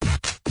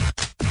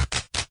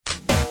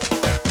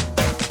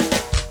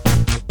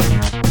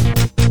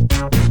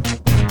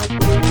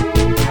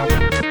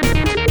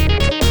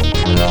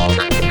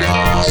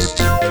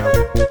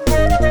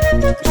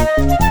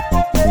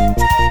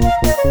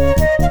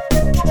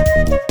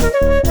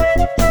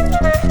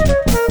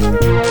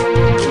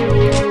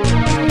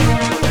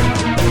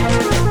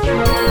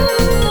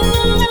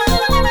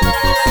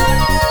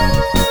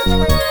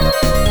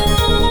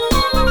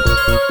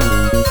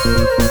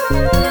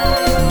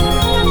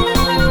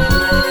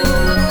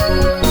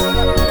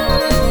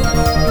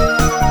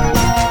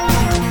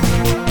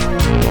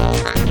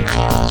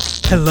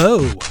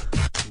Hello,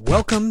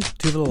 welcome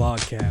to the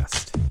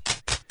Logcast.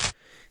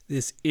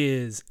 This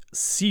is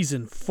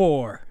Season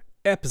 4,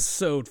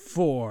 Episode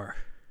 4.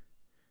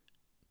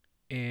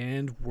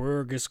 And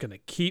we're just going to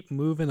keep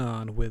moving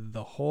on with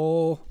the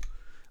whole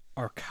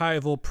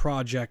archival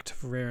project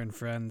for Rare and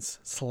Friends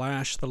 /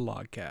 the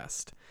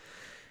Logcast.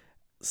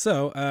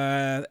 So,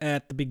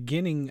 at the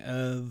beginning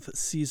of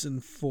Season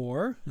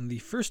 4, in the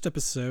first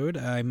episode,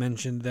 I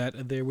mentioned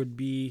that there would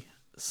be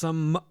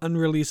some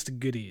unreleased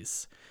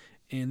goodies.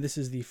 And this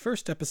is the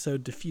first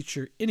episode to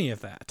feature any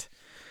of that.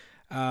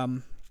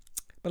 But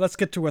let's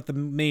get to what the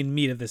main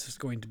meat of this is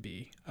going to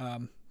be.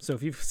 So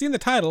if you've seen the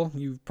title,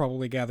 you've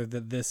probably gathered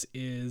that this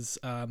is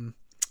a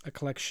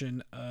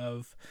collection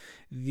of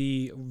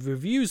the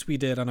reviews we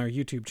did on our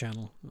YouTube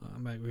channel.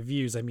 By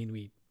reviews, I mean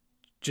we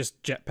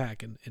just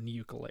Jetpack and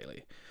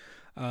ukulele.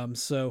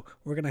 So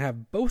we're going to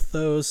have both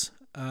those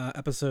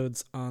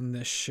episodes on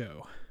this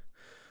show.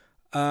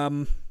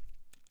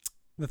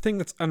 The thing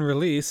that's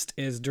unreleased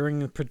is during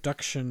the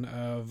production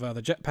of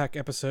the Jetpack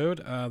episode,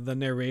 the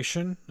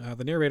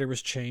narrator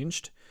was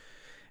changed,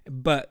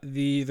 but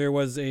there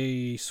was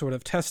a sort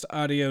of test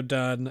audio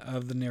done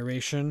of the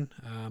narration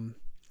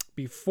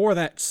before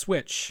that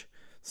switch.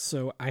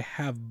 So I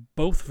have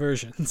both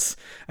versions.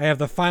 I have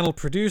the final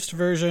produced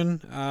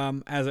version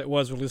as it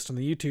was released on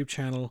the YouTube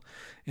channel,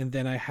 and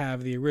then I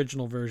have the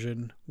original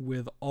version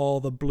with all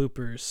the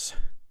bloopers.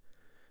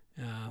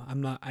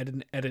 I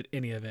didn't edit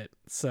any of it,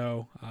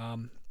 so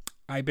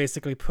I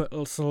basically put a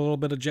little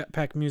bit of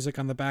Jetpack music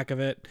on the back of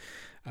it,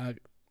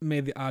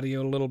 made the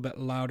audio a little bit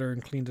louder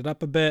and cleaned it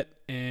up a bit,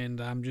 and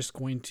I'm just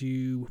going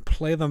to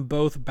play them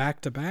both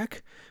back to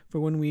back for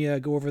when we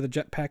go over the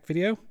Jetpack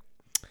video.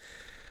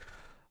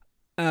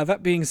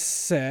 That being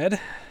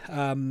said,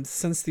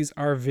 since these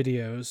are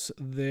videos,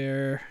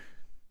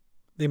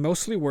 they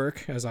mostly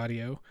work as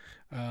audio.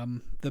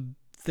 The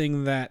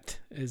thing that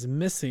is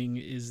missing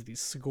is the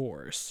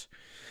scores.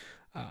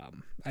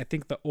 I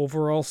think the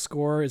overall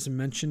score is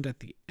mentioned at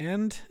the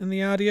end in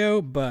the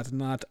audio, but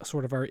not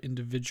sort of our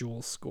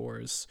individual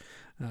scores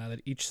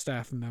that each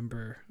staff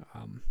member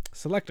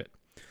selected.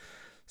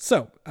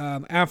 So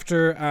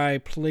after I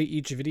play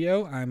each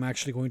video, I'm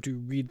actually going to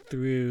read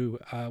through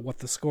what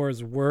the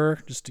scores were,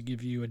 just to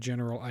give you a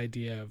general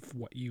idea of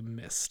what you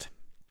missed.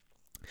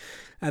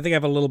 I think I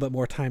have a little bit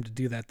more time to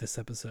do that this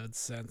episode,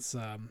 since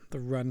the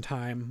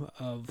runtime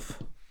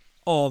of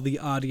all the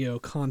audio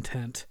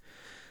content,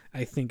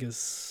 I think,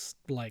 is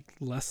like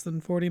less than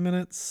 40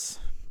 minutes.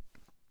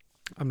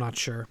 I'm not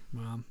sure.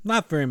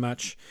 Not very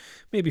much.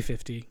 Maybe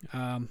 50.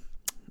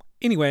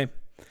 Anyway,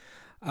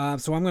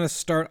 so I'm going to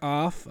start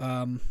off,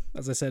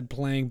 as I said,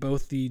 playing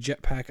both the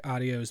Jetpack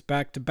audios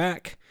back to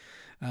back,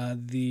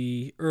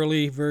 the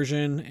early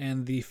version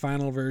and the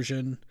final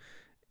version,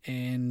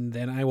 and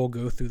then I will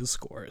go through the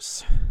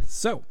scores.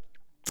 So,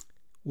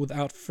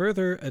 without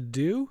further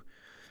ado,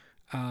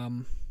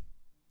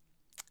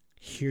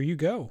 here you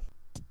go.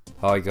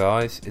 Hi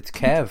guys, it's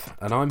Kev,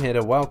 and I'm here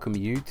to welcome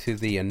you to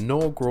the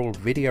inaugural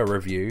video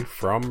review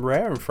from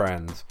Rare and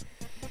Friends.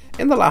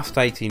 In the last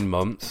 18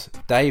 months,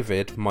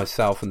 David,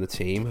 myself and the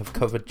team have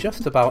covered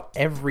just about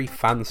every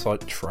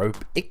fansite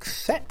trope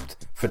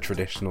except for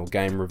traditional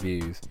game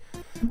reviews.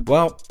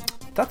 Well,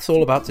 that's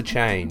all about to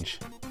change.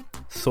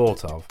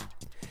 Sort of.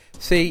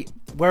 See,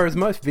 whereas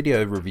most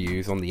video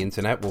reviews on the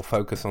internet will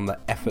focus on the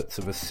efforts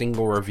of a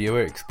single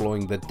reviewer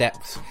exploring the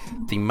depths,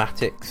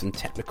 thematics and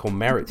technical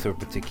merits of a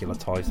particular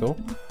title,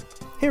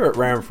 here at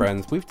Rare &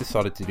 Friends we've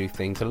decided to do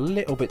things a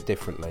little bit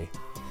differently.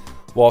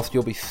 Whilst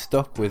you'll be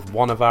stuck with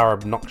one of our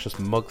obnoxious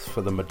mugs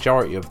for the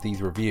majority of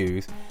these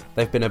reviews,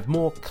 they've been a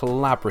more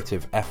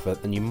collaborative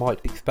effort than you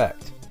might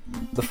expect.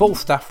 The full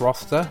staff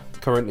roster,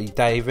 currently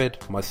David,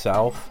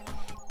 myself,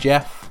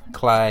 Jeff,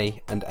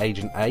 Clay and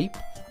Agent Ape,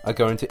 are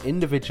going to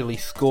individually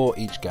score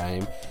each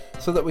game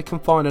so that we can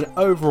find an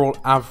overall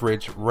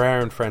average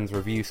Rare & Friends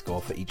review score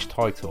for each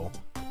title.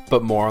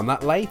 But more on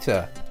that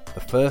later. The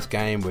first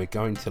game we're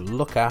going to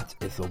look at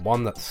is the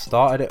one that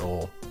started it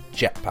all,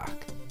 Jetpack.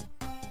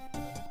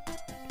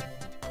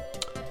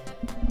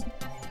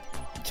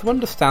 To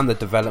understand the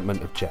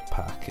development of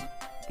Jetpack...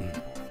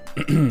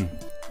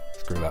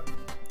 Screw that.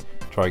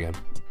 Try again.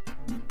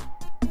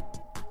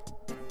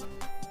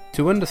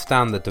 To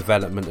understand the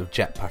development of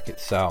Jetpack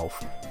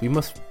itself, we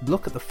must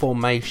look at the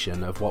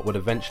formation of what would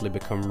eventually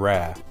become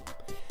Rare.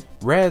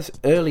 Rare's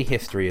early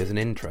history is an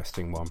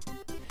interesting one.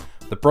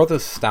 The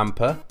brothers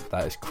Stamper,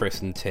 that is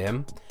Chris and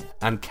Tim,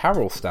 and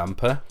Carol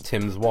Stamper,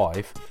 Tim's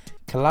wife,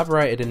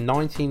 collaborated in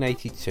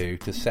 1982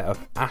 to set up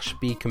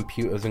Ashby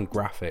Computers and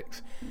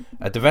Graphics,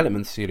 a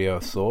development studio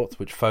of sorts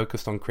which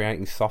focused on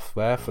creating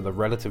software for the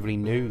relatively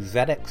new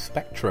ZX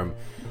Spectrum,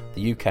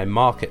 the UK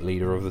market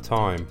leader of the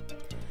time.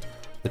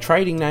 The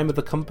trading name of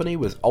the company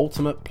was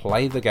Ultimate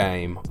Play the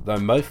Game, though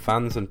most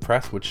fans and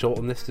press would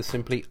shorten this to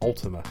simply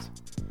Ultimate.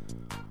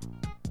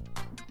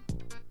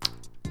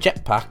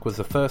 Jetpack was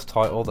the first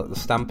title that the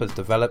Stampers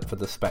developed for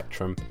the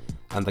Spectrum,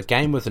 and the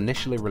game was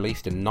initially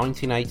released in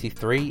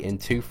 1983 in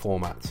two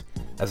formats,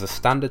 as a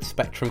standard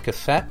Spectrum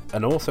cassette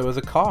and also as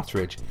a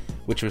cartridge,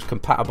 which was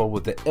compatible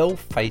with the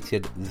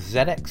ill-fated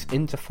ZX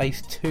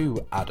Interface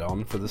 2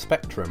 add-on for the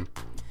Spectrum.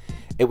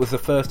 It was the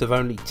first of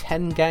only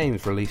 10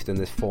 games released in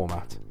this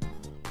format.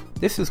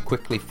 This was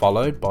quickly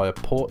followed by a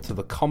port to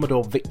the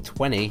Commodore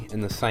VIC-20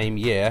 in the same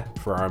year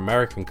for our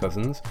American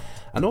cousins,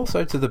 and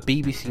also to the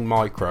BBC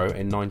Micro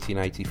in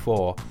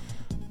 1984,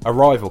 a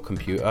rival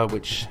computer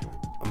which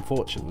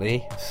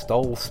unfortunately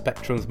stole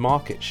Spectrum's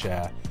market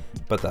share,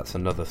 but that's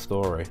another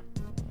story.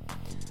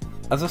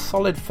 As a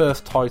solid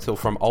first title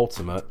from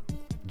Ultimate,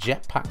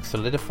 Jetpac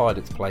solidified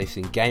its place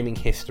in gaming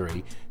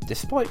history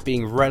despite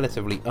being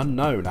relatively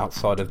unknown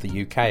outside of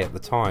the UK at the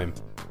time.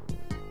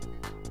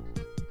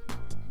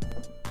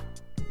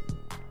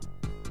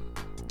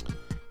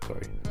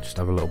 Sorry, just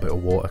have a little bit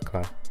of water,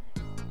 Claire.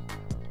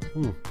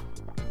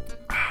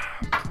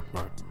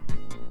 Right.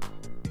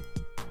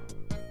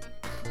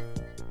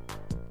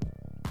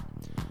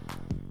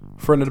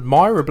 For an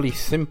admirably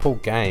simple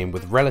game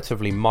with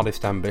relatively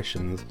modest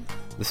ambitions,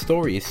 the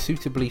story is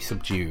suitably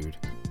subdued.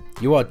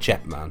 You are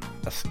Jetman,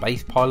 a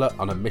space pilot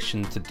on a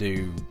mission to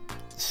do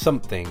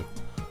something,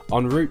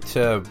 en route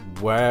to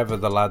wherever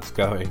the lad's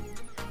going.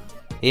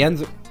 He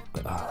ends up...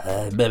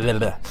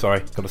 Sorry,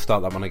 gotta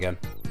start that one again.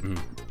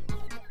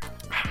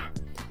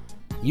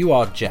 You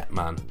are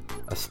Jetman,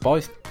 a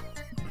spice...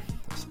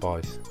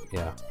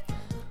 yeah.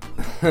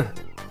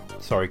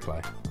 Sorry,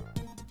 Clay.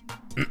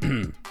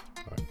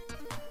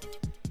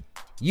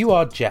 You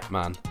are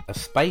Jetman, a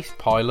space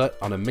pilot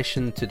on a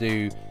mission to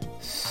do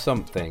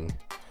something.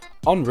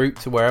 En route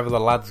to wherever the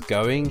lad's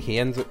going, he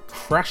ends up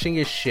crashing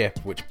his ship,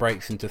 which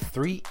breaks into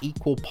 3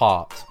 equal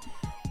parts.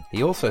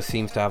 He also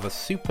seems to have a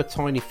super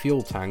tiny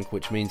fuel tank,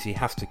 which means he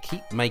has to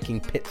keep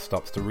making pit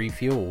stops to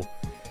refuel.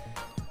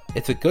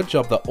 It's a good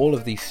job that all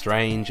of these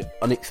strange,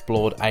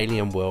 unexplored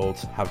alien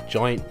worlds have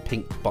giant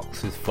pink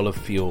boxes full of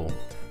fuel.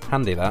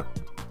 Handy that.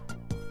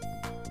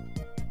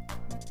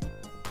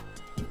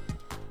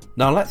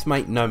 Now let's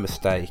make no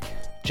mistake,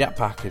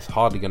 Jetpac is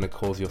hardly going to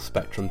cause your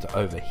Spectrum to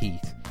overheat.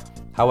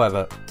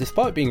 However,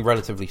 despite being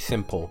relatively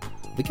simple,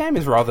 the game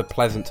is rather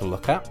pleasant to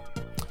look at.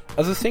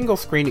 As a single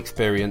screen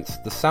experience,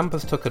 the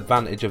Sampers took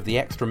advantage of the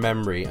extra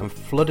memory and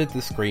flooded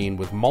the screen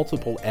with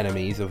multiple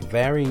enemies of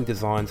varying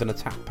designs and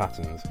attack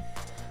patterns.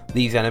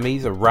 These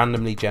enemies are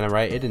randomly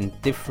generated in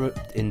differing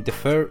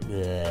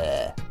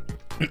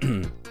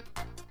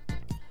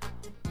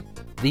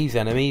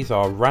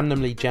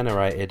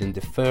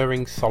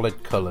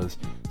solid colours,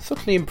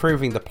 subtly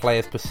improving the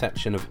player's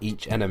perception of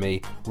each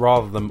enemy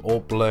rather than all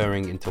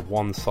blurring into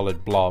one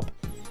solid blob.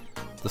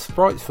 The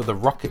sprites for the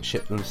rocket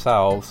ship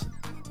themselves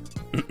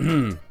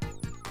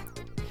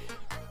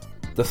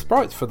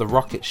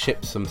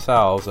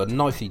are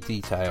nicely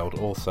detailed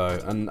also,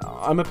 and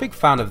I'm a big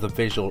fan of the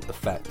visual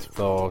effect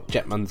for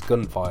Jetman's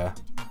gunfire.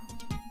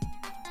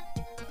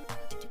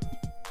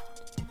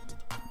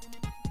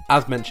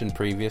 As mentioned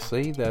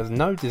previously, there is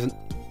no denying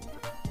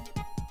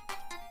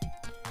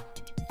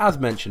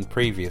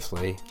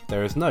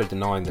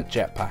that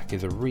Jetpac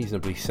is a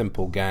reasonably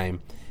simple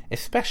game,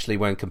 especially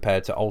when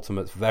compared to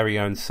Ultimate's very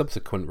own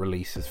subsequent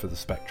releases for the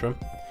Spectrum.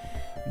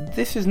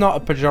 This is not a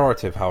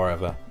pejorative,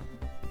 however.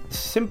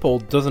 Simple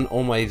doesn't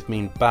always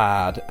mean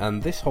bad,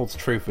 and this holds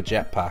true for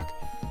Jetpac.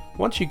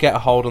 Once you get a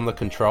hold on the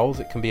controls,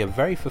 it can be a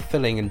very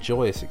fulfilling and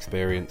joyous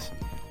experience.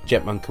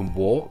 Jetman can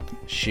walk,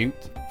 shoot,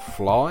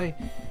 fly,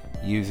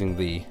 using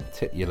the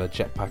titular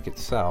jetpack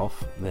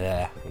itself.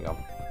 Hang on.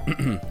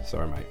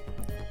 Sorry, mate.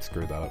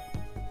 Screwed that up.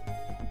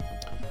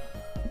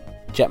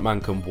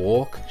 Jetman can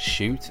walk,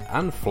 shoot,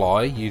 and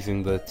fly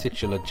using the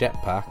titular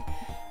jetpack,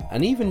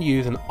 and even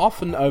use an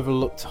often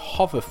overlooked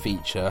hover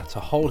feature to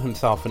hold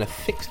himself in a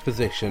fixed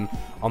position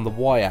on the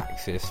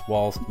Y-axis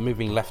whilst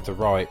moving left to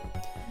right.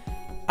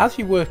 As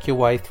you work your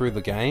way through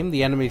the game,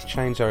 the enemies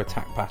change their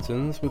attack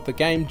patterns, with the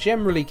game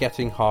generally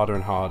getting harder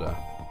and harder.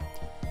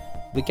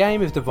 The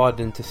game is divided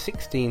into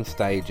 16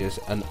 stages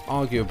and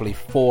arguably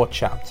 4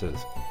 chapters.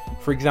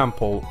 For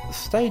example,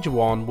 Stage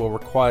 1 will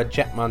require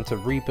Jetman to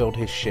rebuild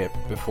his ship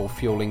before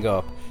fueling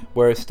up,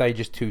 whereas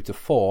Stages 2 to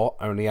 4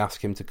 only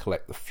ask him to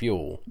collect the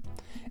fuel.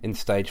 In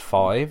Stage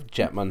 5,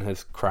 Jetman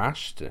has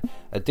crashed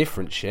a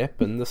different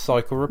ship and the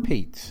cycle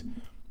repeats.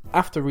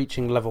 After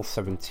reaching level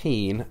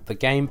 17, the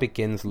game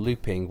begins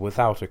looping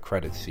without a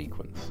credit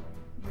sequence.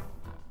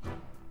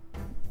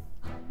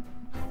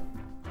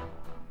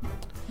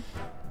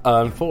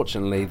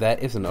 Unfortunately, there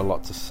isn't a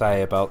lot to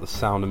say about the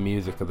sound and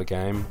music of the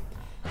game.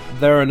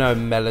 There are no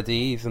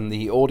melodies, and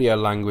the audio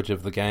language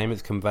of the game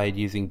is conveyed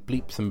using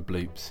bleeps and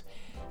bloops.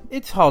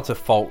 It's hard to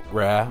fault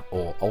Rare,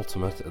 or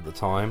Ultimate at the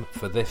time,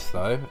 for this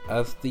though,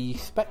 as the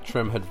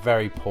Spectrum had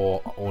very poor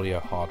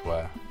audio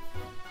hardware.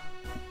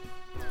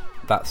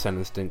 That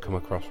sentence didn't come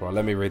across right.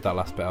 Let me read that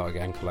last bit out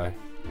again, Clay.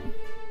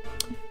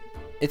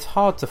 It's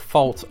hard to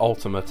fault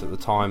Ultimate at the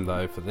time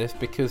though for this,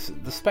 because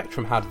the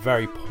Spectrum had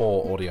very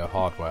poor audio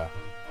hardware.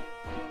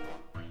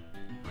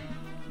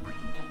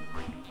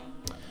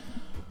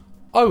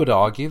 I would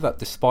argue that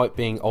despite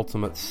being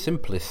Ultimate's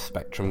simplest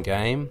Spectrum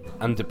game,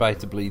 and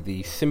debatably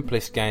the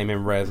simplest game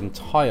in Rare's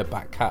entire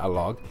back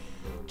catalogue,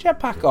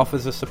 Jetpack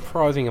offers a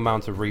surprising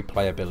amount of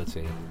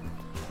replayability.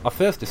 I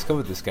first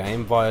discovered this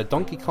game via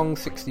Donkey Kong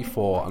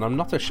 64, and I'm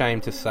not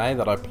ashamed to say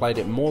that I played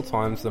it more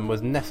times than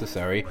was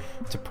necessary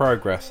to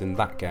progress in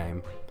that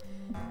game.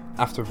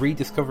 After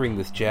rediscovering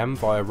this gem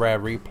via Rare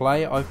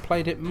Replay, I've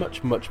played it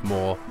much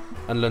more,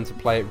 and learned to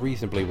play it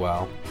reasonably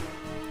well.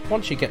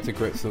 Once you get to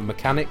grips with the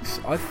mechanics,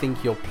 I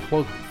think you'll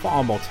plug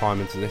far more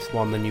time into this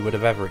one than you would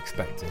have ever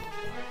expected.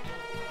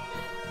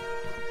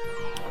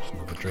 Just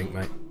another drink,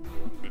 mate.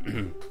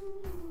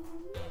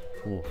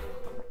 Ooh.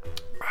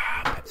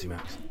 Pepsi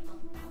Max.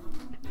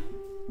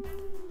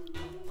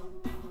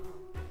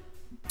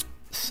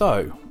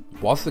 So,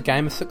 was the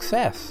game a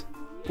success?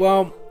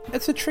 Well,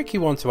 it's a tricky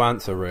one to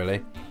answer,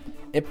 really.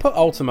 It put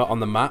Ultimate on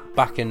the map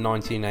back in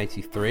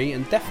 1983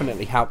 and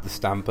definitely helped the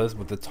Stampers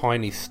with the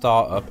tiny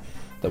start-up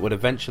that would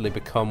eventually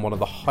become one of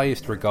the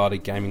highest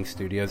regarded gaming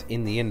studios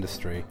in the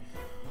industry.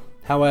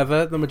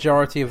 However, the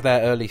majority of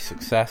their early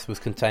success was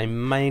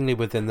contained mainly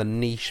within the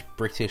niche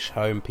British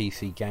home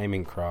PC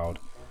gaming crowd.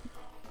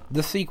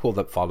 The sequel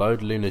that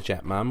followed, Lunar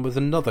Jetman, was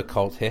another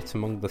cult hit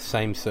among the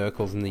same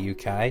circles in the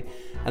UK,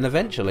 and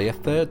eventually a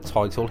third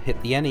title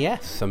hit the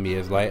NES some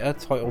years later,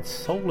 titled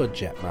Solar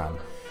Jetman,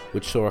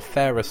 which saw a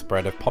fairer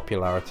spread of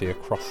popularity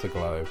across the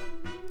globe.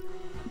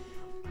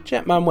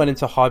 Jetman went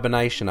into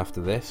hibernation after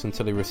this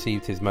until he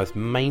received his most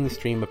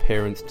mainstream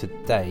appearance to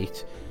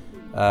date,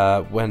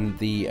 when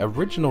the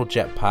original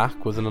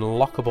Jetpack was an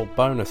unlockable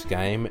bonus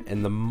game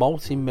in the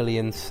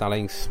multi-million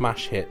selling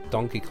smash hit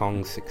Donkey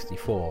Kong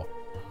 64.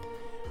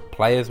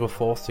 Players were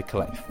forced to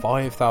collect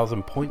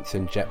 5,000 points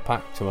in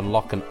Jetpack to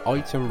unlock an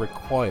item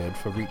required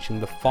for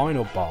reaching the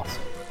final boss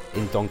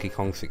in Donkey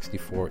Kong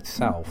 64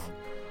 itself.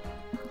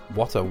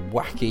 What a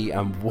wacky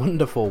and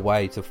wonderful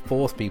way to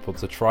force people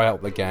to try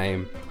out the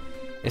game,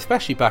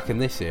 especially back in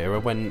this era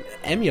when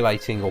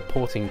emulating or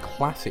porting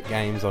classic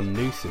games on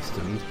new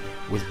systems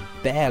was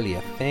barely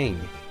a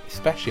thing,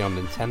 especially on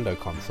Nintendo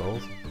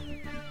consoles.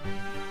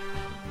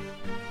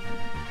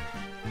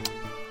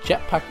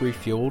 Jetpack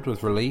Refueled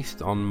was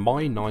released on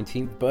my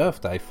 19th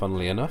birthday,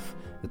 funnily enough,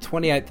 the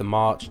 28th of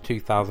March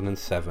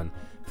 2007,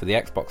 for the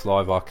Xbox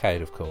Live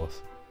Arcade, of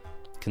course.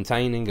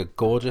 Containing a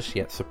gorgeous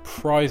yet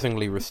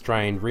surprisingly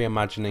restrained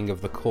reimagining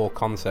of the core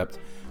concept,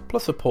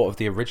 plus support of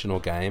the original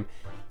game,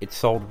 it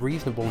sold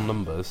reasonable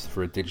numbers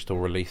for a digital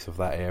release of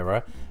that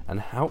era, and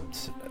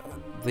helped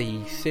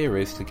the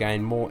series to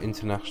gain more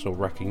international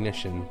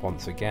recognition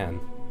once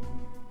again.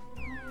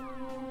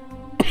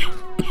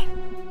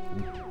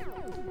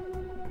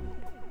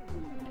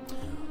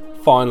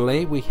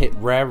 Finally, we hit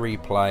Rare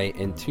Replay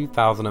in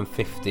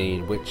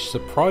 2015, which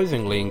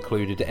surprisingly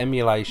included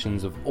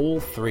emulations of all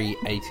three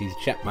 80s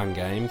Jetman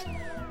games,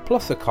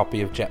 plus a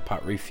copy of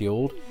Jetpack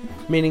Refueled,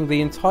 meaning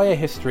the entire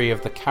history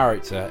of the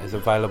character is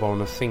available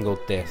on a single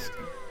disc,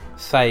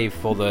 save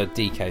for the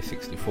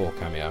DK64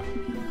 cameo.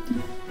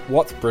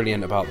 What's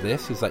brilliant about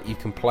this is that you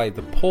can play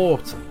the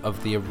port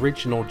of the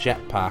original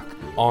Jetpack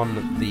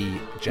on the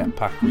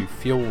Jetpack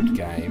Refueled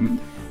game,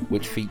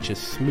 which features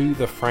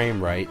smoother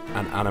frame rate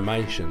and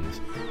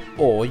animations,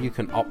 or you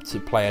can opt to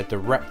play a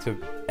direct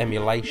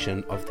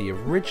emulation of the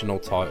original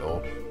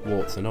title,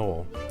 warts and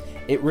all.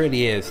 It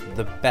really is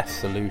the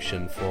best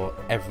solution for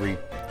every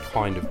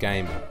kind of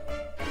gamer.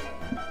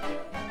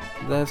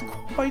 That's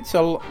quite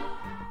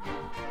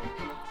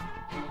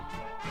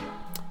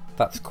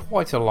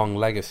a long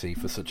legacy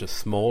for such a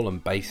small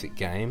and basic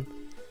game.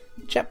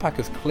 Jetpack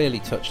has clearly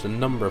touched a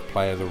number of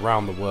players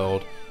around the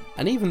world,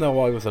 and even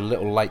though I was a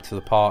little late to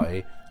the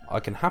party, I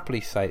can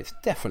happily say it's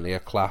definitely a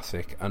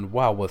classic and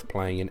well worth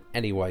playing in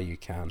any way you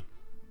can.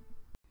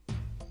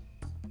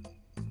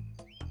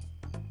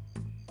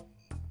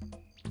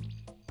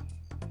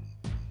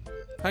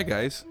 Hi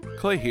guys,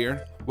 Clay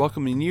here,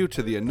 welcoming you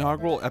to the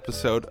inaugural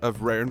episode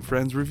of Rare and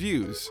Friends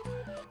Reviews.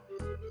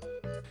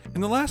 In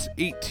the last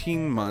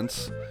 18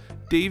 months,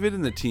 David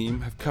and the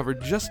team have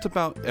covered just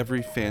about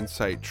every fan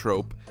site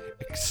trope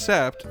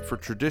except for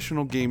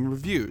traditional game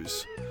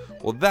reviews.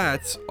 Well,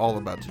 that's all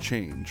about to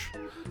change.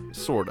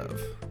 Sort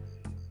of.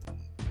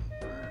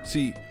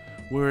 See,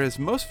 whereas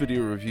most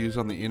video reviews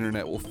on the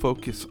internet will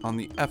focus on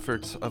the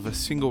efforts of a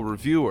single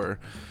reviewer,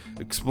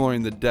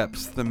 exploring the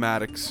depths,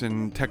 thematics,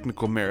 and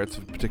technical merits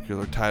of a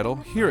particular title,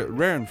 here at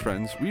Rare and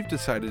Friends, we've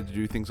decided to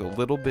do things a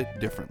little bit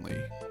differently.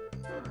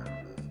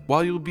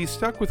 While you'll be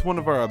stuck with one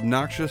of our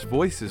obnoxious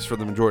voices for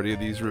the majority of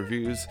these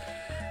reviews,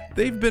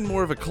 they've been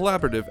more of a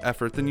collaborative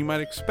effort than you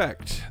might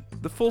expect.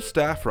 The full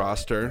staff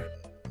roster,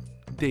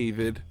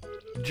 David,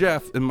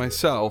 Jeff, and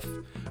myself,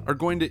 are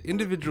going to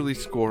individually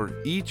score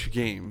each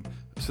game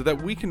so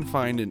that we can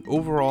find an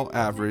overall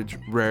average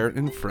Rare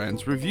and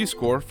Friends review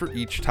score for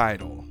each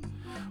title.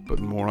 But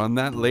more on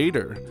that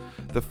later.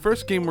 The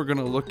first game we're going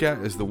to look at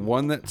is the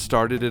one that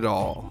started it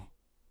all,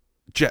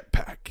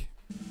 Jetpack.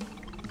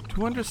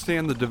 To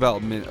understand the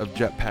development of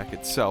Jetpack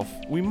itself,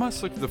 we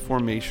must look at the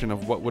formation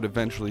of what would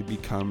eventually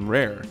become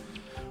Rare.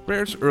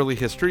 Rare's early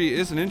history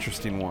is an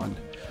interesting one.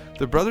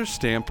 The brothers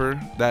Stamper,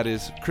 that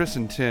is, Chris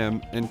and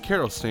Tim, and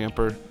Carol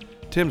Stamper,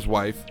 Tim's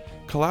wife,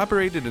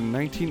 collaborated in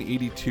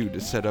 1982 to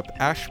set up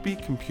Ashby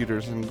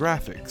Computers and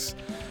Graphics,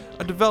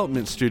 a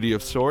development studio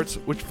of sorts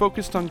which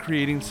focused on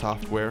creating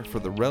software for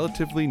the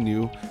relatively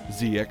new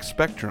ZX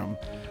Spectrum,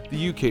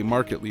 the UK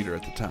market leader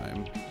at the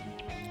time.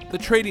 The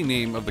trading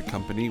name of the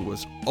company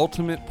was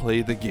Ultimate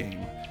Play the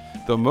Game,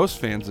 though most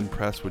fans and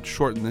press would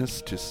shorten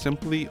this to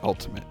simply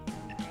Ultimate.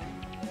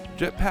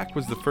 Jetpack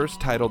was the first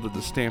title that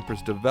the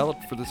Stampers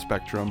developed for the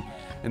Spectrum,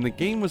 and the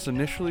game was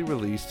initially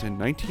released in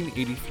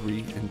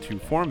 1983 in two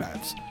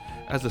formats,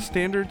 as a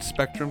standard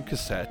Spectrum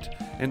cassette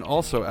and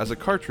also as a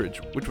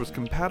cartridge, which was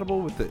compatible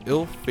with the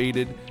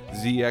ill-fated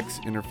ZX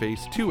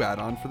Interface 2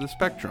 add-on for the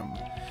Spectrum.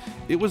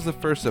 It was the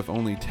first of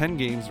only 10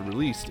 games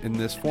released in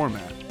this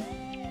format.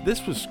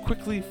 This was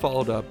quickly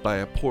followed up by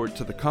a port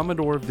to the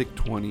Commodore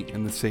VIC-20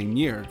 in the same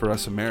year for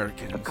us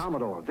Americans,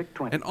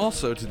 and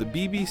also to the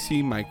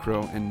BBC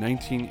Micro in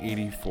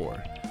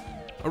 1984,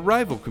 a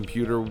rival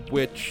computer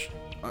which,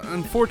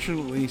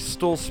 unfortunately,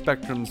 stole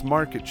Spectrum's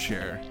market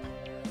share.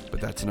 But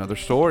that's another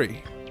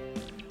story.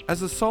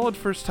 As a solid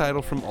first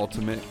title from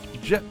Ultimate,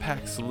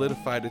 Jetpack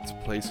solidified its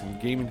place in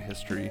gaming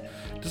history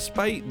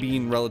despite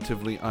being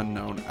relatively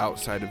unknown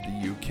outside of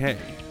the UK.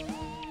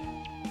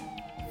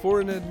 For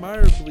an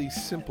admirably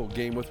simple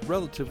game with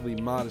relatively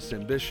modest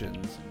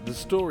ambitions, the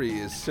story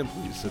is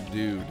simply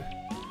subdued.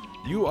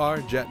 You are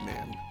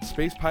Jetman,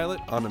 space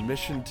pilot on a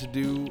mission to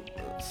do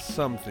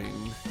something.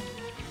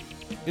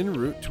 En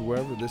route to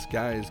wherever this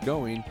guy is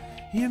going,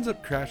 he ends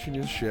up crashing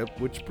his ship,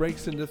 which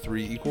breaks into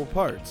 3 equal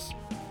parts.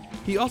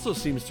 He also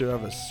seems to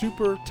have a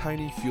super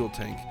tiny fuel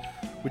tank,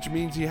 which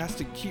means he has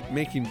to keep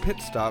making pit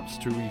stops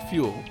to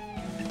refuel.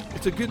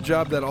 It's a good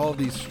job that all of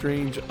these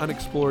strange,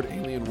 unexplored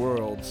alien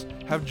worlds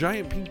have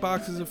giant pink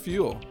boxes of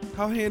fuel.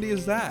 How handy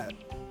is that?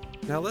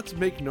 Now let's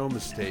make no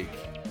mistake,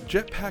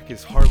 Jetpack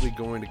is hardly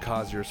going to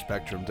cause your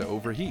Spectrum to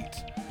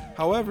overheat.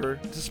 However,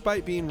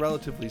 despite being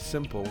relatively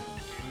simple,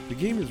 the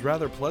game is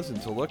rather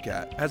pleasant to look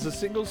at. As a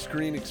single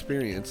screen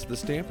experience, the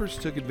Stampers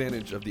took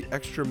advantage of the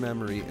extra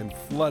memory and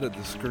flooded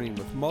the screen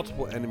with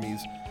multiple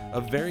enemies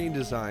of varying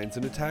designs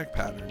and attack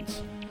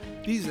patterns.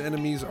 These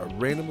enemies are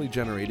randomly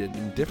generated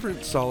in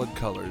different solid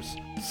colors,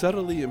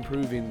 subtly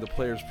improving the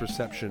player's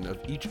perception of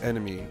each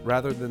enemy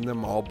rather than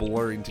them all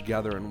blurring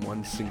together in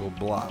one single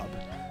blob.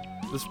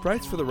 The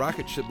sprites for the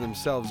rocket ship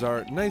themselves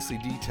are nicely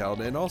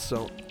detailed, and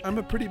also, I'm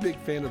a pretty big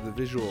fan of the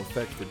visual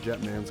effect for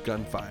Jetman's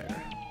gunfire.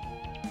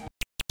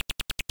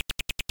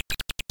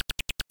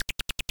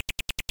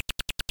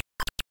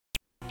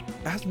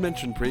 As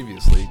mentioned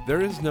previously,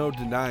 there is no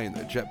denying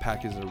that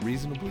Jetpack is a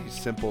reasonably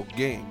simple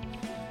game,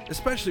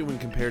 especially when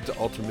compared to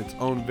Ultimate's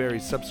own very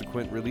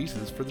subsequent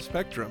releases for the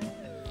Spectrum.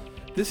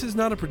 This is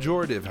not a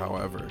pejorative,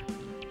 however.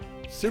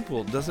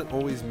 Simple doesn't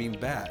always mean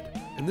bad,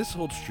 and this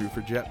holds true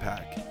for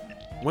Jetpack.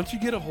 Once you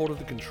get a hold of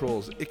the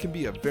controls, it can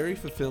be a very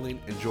fulfilling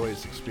and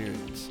joyous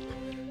experience.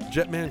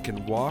 Jetman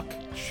can walk,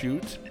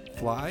 shoot,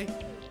 fly,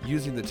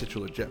 using the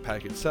titular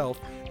jetpack itself,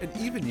 and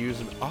even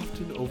use an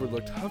often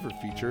overlooked hover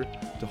feature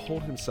to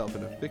hold himself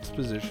in a fixed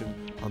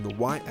position on the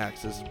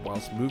Y-axis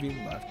whilst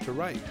moving left to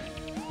right.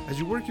 As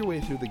you work your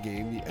way through the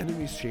game, the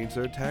enemies change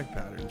their attack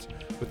patterns,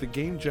 with the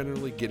game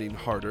generally getting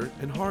harder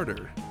and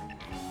harder.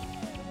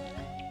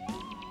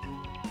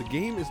 The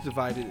game is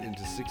divided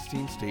into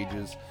 16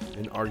 stages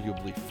and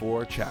arguably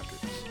 4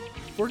 chapters.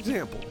 For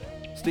example,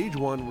 Stage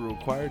 1 will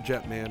require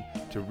Jetman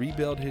to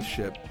rebuild his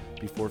ship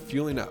before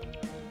fueling up,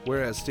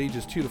 whereas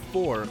Stages 2 to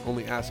 4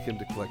 only ask him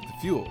to collect the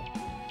fuel.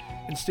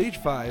 In Stage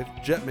 5,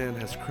 Jetman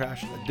has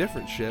crashed a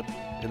different ship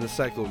and the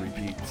cycle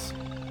repeats.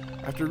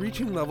 After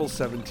reaching level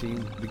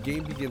 17, the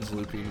game begins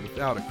looping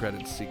without a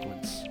credits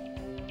sequence.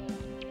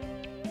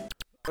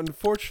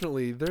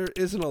 Unfortunately, there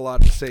isn't a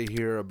lot to say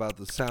here about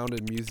the sound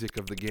and music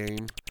of the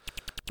game.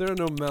 There are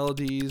no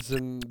melodies,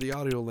 and the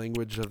audio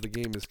language of the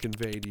game is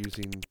conveyed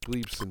using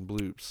bleeps and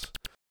bloops.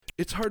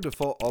 It's hard to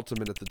fault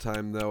Ultimate at the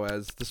time, though,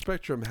 as the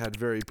Spectrum had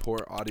very poor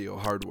audio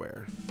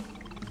hardware.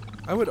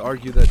 I would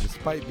argue that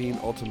despite being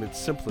Ultimate's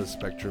simplest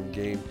Spectrum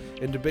game,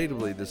 and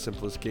debatably the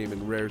simplest game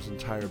in Rare's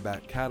entire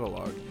back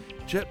catalog,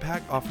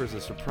 Jetpack offers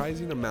a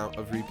surprising amount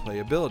of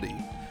replayability.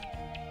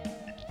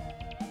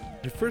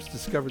 I first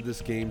discovered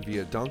this game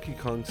via Donkey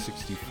Kong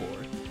 64,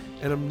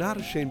 and I'm not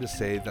ashamed to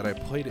say that I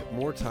played it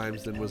more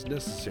times than was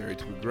necessary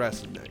to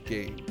progress in that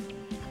game.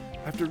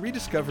 After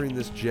rediscovering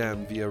this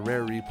gem via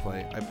Rare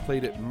Replay, I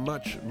played it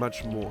much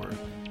more,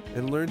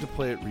 and learned to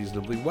play it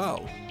reasonably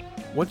well.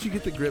 Once you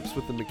get the grips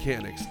with the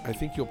mechanics, I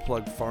think you'll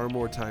plug far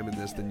more time in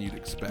this than you'd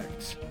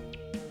expect.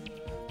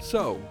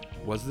 So,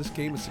 was this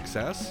game a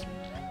success?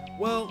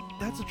 Well,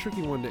 that's a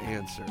tricky one to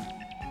answer.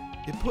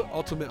 It put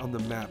Ultimate on the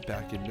map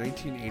back in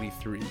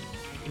 1983,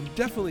 and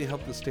definitely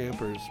helped the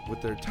Stampers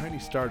with their tiny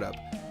startup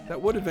that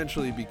would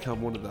eventually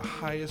become one of the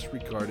highest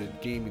regarded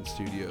gaming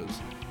studios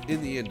in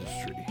the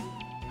industry.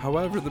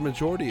 However, the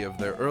majority of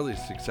their early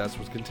success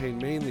was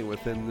contained mainly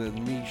within the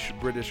niche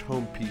British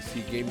home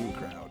PC gaming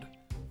crowd.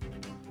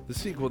 The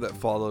sequel that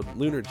followed,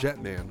 Lunar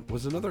Jetman,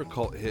 was another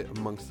cult hit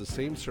amongst the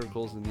same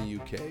circles in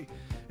the UK,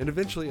 and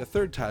eventually a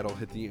third title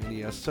hit the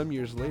NES some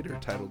years later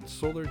titled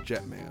Solar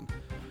Jetman,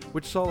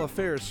 which saw a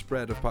fair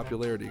spread of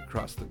popularity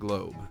across the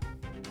globe.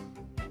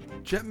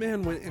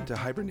 Jetman went into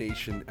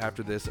hibernation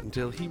after this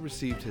until he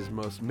received his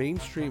most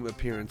mainstream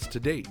appearance to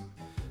date.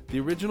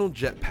 The original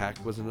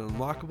Jetpack was an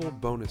unlockable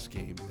bonus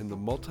game in the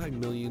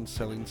multi-million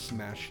selling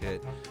smash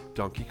hit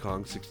Donkey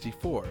Kong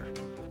 64.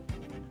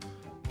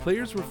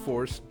 Players were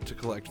forced to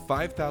collect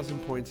 5,000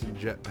 points in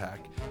Jetpack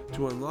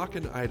to unlock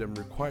an item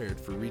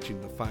required for reaching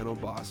the final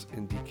boss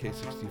in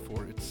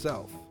DK64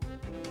 itself.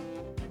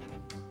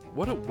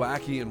 What a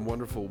wacky and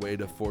wonderful way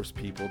to force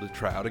people to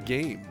try out a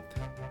game!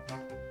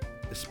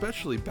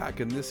 Especially back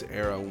in this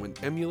era when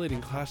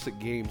emulating classic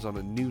games on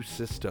a new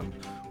system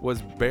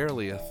was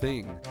barely a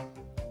thing,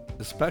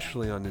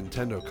 especially on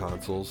Nintendo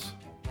consoles.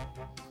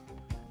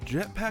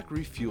 Jetpack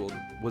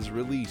Refueled was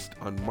released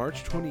on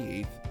March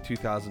 28,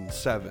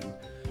 2007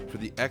 for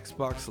the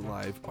Xbox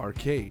Live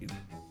Arcade.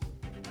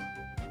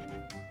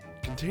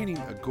 Containing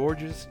a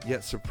gorgeous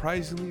yet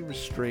surprisingly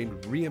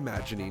restrained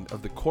reimagining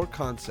of the core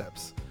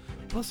concepts,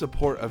 plus a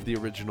port of the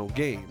original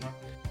game.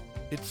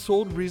 It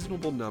sold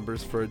reasonable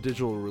numbers for a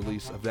digital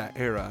release of that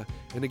era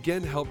and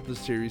again helped the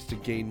series to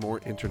gain more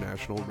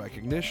international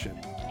recognition.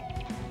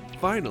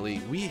 Finally,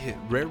 we hit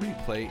Rare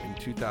Replay in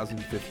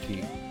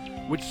 2015,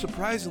 which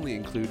surprisingly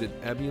included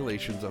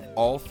emulations of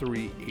all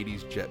three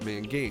 80s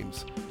Jetman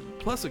games,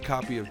 plus a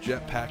copy of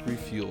Jetpack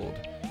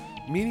Refueled,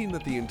 meaning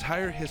that the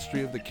entire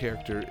history of the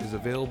character is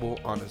available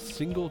on a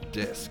single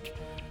disc,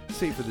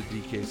 save for the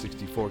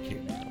DK64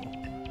 cameo.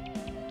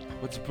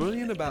 What's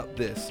brilliant about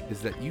this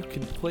is that you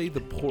can play the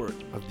port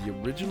of the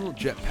original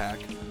Jetpack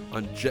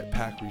on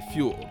Jetpack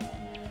Refueled,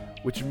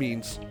 which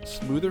means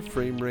smoother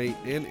frame rate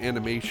and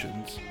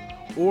animations,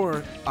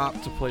 or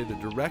opt to play the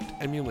direct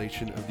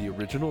emulation of the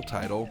original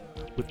title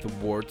with the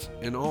warts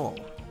and all.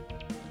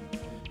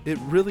 It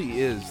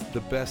really is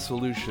the best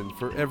solution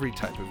for every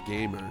type of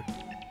gamer.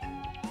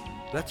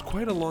 That's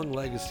quite a long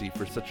legacy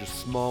for such a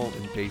small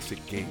and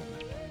basic game.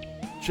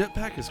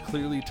 Jetpack has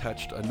clearly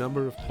touched a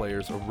number of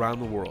players around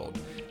the world,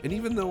 and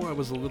even though I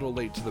was a little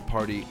late to the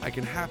party, I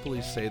can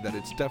happily say that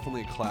it's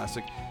definitely a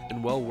classic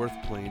and well worth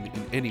playing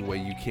in any way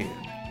you can.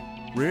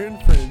 Rare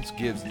and Friends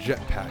gives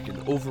Jetpack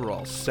an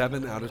overall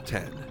 7 out of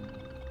 10.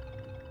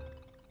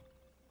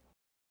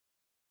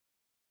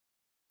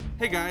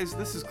 Hey guys,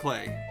 this is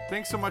Clay.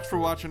 Thanks so much for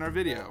watching our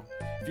video.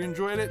 If you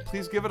enjoyed it,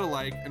 please give it a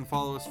like and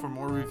follow us for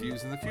more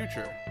reviews in the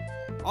future.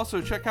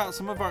 Also, check out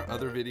some of our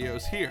other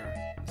videos here.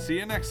 See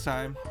you next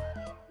time.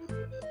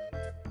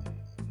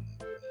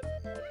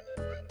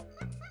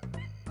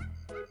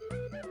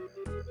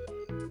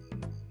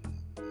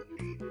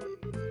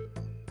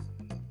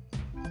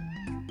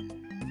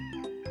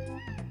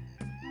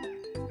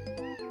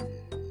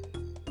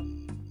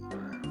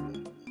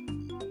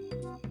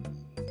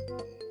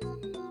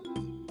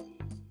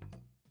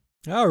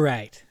 All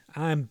right,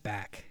 I'm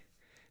back.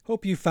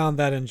 Hope you found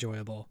that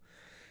enjoyable.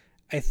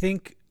 I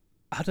think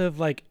out of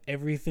like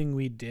everything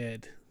we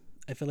did,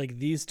 I feel like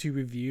these two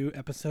review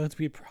episodes,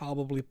 we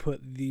probably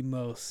put the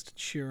most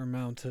sheer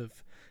amount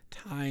of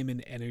time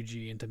and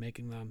energy into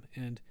making them.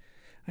 And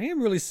I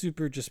am really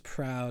super just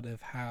proud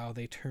of how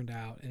they turned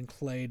out, and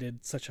Clay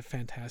did such a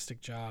fantastic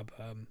job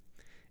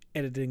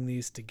editing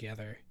these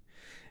together.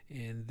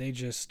 And they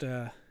just,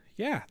 they're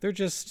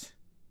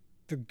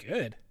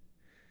good,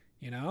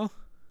 you know?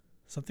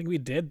 Something we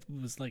did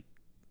was like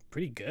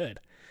pretty good.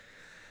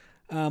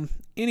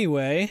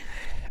 Anyway,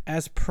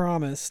 as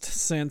promised,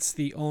 since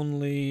the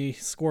only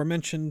score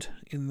mentioned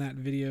in that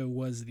video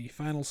was the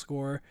final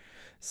score,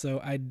 so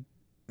I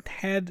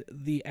had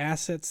the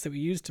assets that we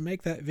used to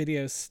make that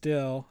video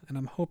still, and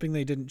I'm hoping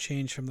they didn't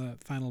change from the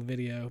final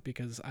video,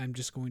 because I'm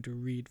just going to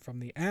read from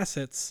the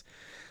assets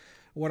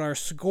what our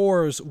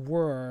scores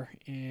were.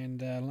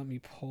 And let me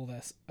pull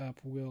this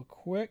up real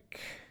quick.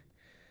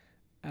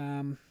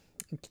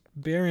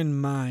 Bear in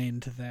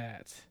mind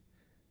that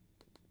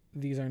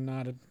these are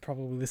not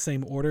probably the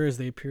same order as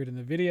they appeared in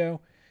the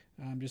video.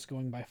 I'm just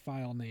going by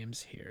file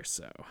names here.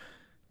 So,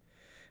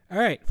 all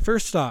right,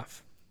 first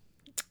off,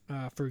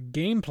 for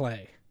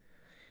gameplay,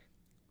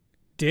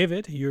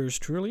 David, yours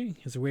truly,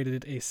 has rated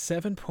it a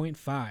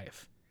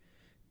 7.5.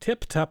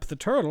 Tip Top the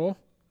Turtle,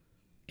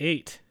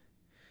 8.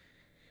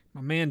 My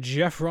man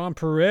Jeffron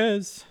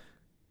Perez,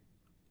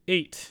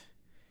 8.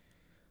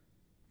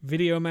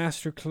 Video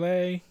Master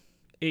Clay,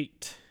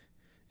 8,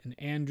 and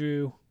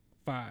Andrew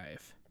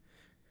 5,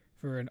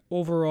 for an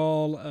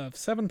overall of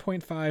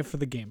 7.5 for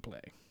the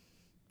gameplay.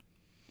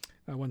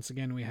 Once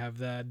again, we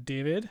have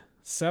David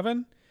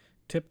 7,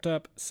 Tipped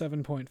Up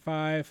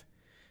 7.5,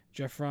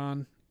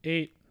 Jeffron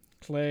 8,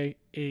 Clay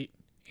 8,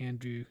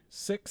 Andrew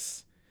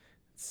 6.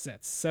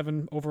 That's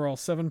 7 overall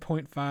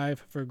 7.5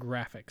 for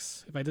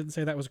graphics. If I didn't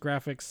say that was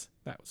graphics,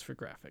 that was for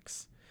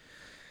graphics.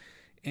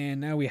 And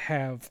now we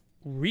have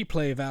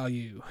replay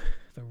value,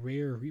 the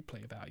rare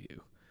replay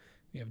value.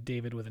 We have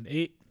David with an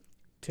 8,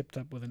 Tipped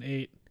Up with an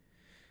 8,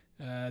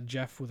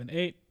 Jeff with an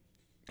 8,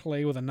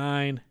 Clay with a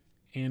 9,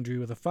 Andrew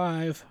with a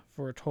 5,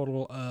 for a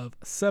total of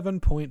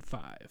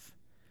 7.5.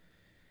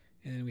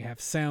 And we have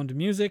sound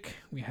music.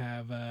 We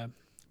have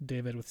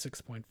David with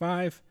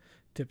 6.5,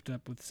 Tipped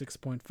Up with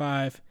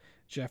 6.5,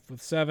 Jeff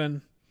with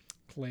 7,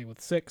 Clay with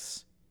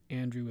 6,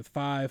 Andrew with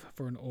 5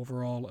 for an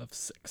overall of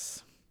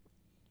 6.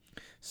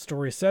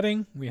 Story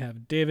setting, we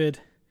have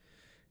David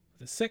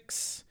with a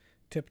 6,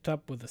 Tipped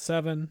Up with a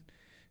 7,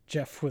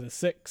 Jeff with a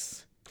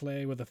 6,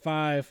 Clay with a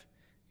 5,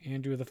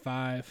 Andrew with a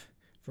 5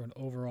 for an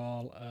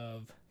overall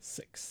of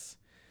 6.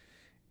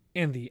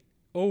 And the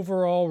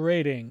overall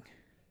rating,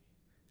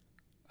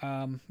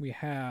 we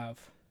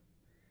have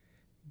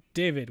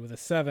David with a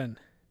 7,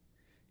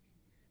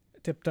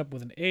 Tipped Up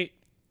with an 8,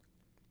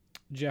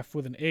 Jeff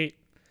with an 8,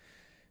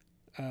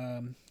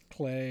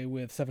 Clay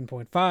with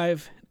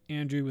 7.5,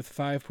 Andrew with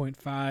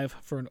 5.5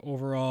 for an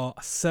overall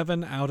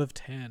 7 out of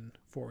 10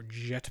 for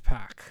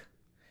Jetpack.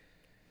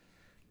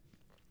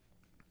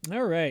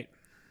 All right,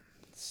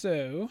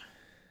 so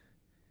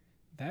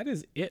that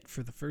is it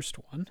for the first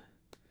one.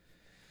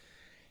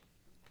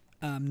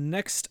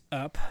 Next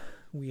up,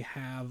 we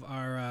have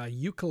our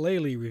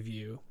Yooka-Laylee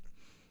review.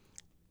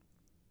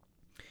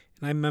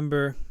 And I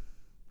remember,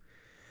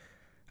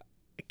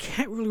 I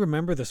can't really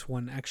remember this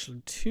one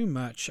actually too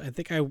much. I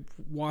think I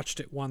watched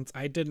it once.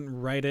 I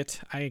didn't write it.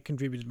 I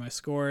contributed my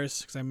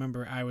scores because I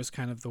remember I was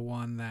kind of the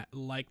one that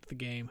liked the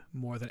game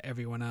more than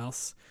everyone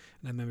else.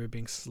 And I remember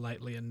being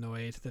slightly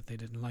annoyed that they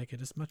didn't like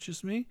it as much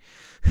as me.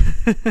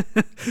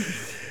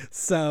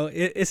 So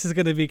this is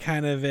going to be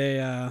kind of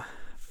a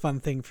fun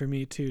thing for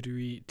me too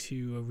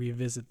to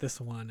revisit this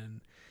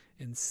one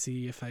and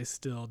see if I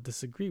still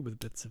disagree with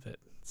bits of it.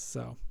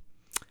 So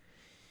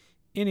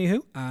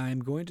anywho, I'm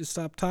going to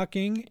stop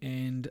talking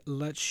and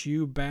let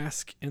you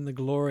bask in the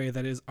glory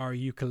that is our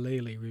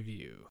Yooka-Laylee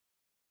review.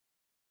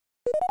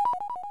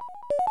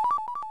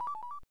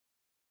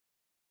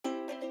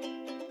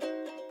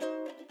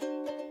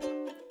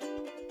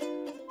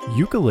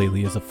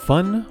 Yooka-Laylee is a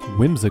fun,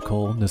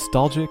 whimsical,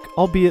 nostalgic,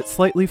 albeit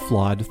slightly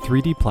flawed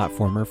 3D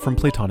platformer from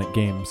Playtonic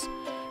Games,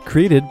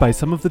 created by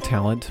some of the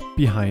talent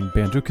behind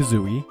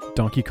Banjo-Kazooie,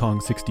 Donkey Kong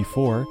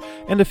 64,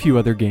 and a few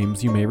other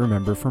games you may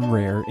remember from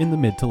Rare in the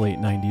mid to late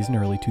 90s and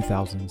early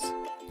 2000s.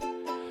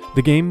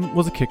 The game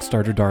was a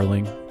Kickstarter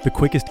darling, the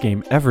quickest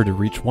game ever to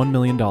reach $1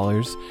 million,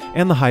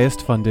 and the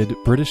highest funded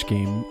British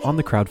game on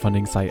the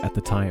crowdfunding site at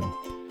the time.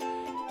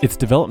 Its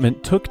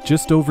development took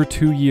just over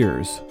 2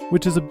 years,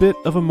 which is a bit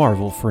of a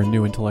marvel for a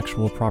new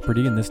intellectual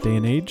property in this day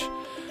and age,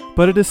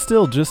 but it is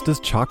still just as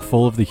chock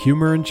full of the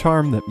humor and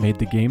charm that made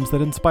the games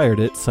that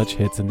inspired it such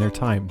hits in their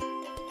time.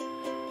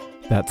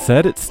 That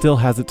said, it still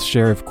has its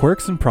share of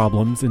quirks and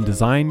problems in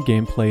design,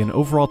 gameplay, and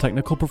overall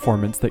technical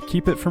performance that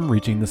keep it from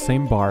reaching the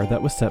same bar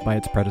that was set by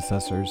its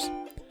predecessors.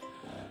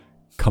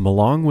 Come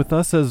along with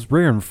us as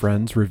Rare and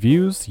Friends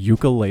reviews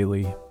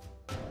Yooka-Laylee.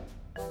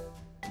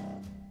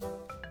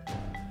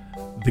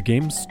 The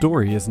game's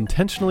story is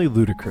intentionally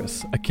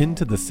ludicrous, akin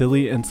to the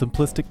silly and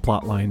simplistic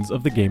plotlines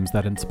of the games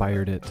that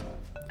inspired it.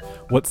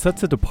 What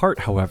sets it apart,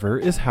 however,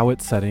 is how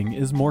its setting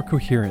is more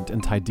coherent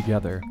and tied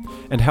together,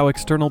 and how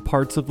external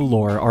parts of the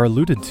lore are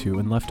alluded to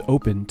and left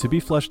open to be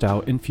fleshed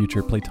out in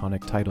future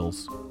Playtonic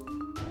titles.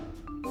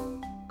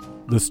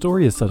 The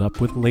story is set up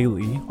with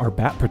Laylee, our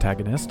bat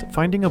protagonist,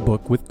 finding a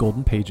book with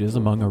golden pages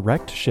among a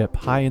wrecked ship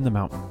high in the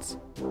mountains.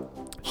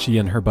 She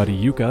and her buddy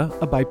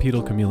Yuka, a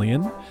bipedal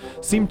chameleon,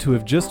 seem to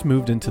have just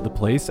moved into the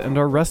place and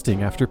are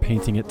resting after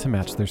painting it to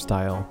match their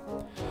style.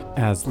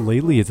 As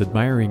Laylee is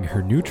admiring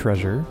her new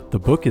treasure, the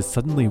book is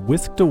suddenly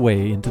whisked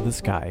away into the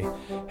sky,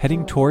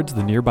 heading towards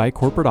the nearby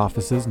corporate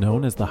offices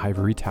known as the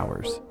Ivory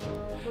Towers.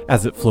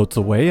 As it floats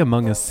away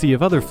among a sea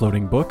of other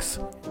floating books,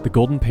 the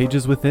golden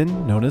pages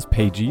within, known as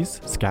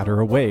pages, scatter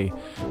away,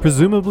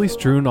 presumably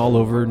strewn all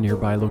over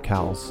nearby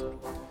locales.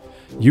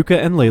 Yuka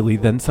and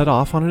Laylee then set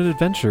off on an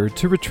adventure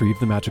to retrieve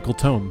the magical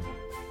tome.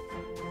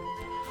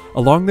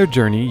 Along their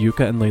journey,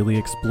 Yuka and Laylee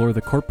explore the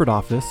corporate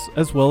office,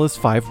 as well as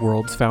 5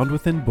 worlds found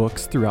within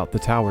books throughout the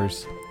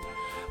towers.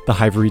 The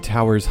Ivory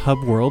Towers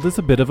hub world is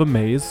a bit of a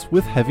maze,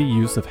 with heavy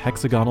use of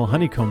hexagonal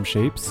honeycomb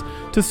shapes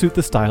to suit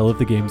the style of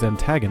the game's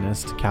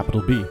antagonist,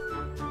 Capital B.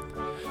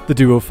 The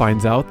duo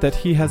finds out that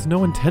he has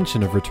no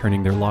intention of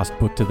returning their lost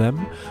book to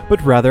them,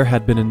 but rather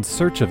had been in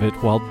search of it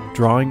while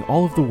drawing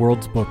all of the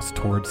world's books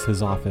towards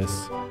his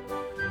office.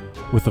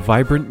 With a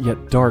vibrant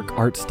yet dark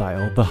art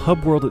style, the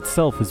hub world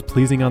itself is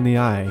pleasing on the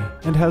eye,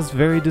 and has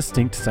very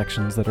distinct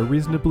sections that are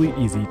reasonably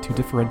easy to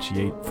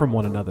differentiate from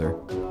one another.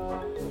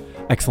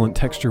 Excellent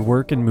texture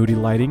work and moody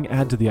lighting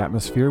add to the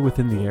atmosphere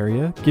within the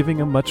area,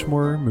 giving a much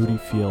more moody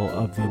feel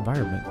of the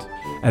environment.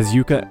 As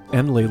Yuka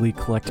and Laylee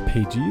collect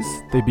pages,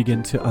 they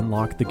begin to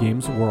unlock the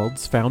game's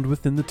worlds found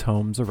within the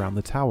tomes around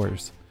the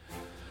towers.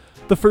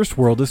 The first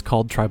world is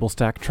called Tribal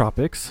Stack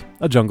Tropics,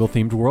 a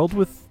jungle-themed world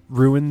with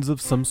ruins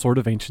of some sort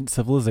of ancient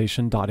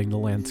civilization dotting the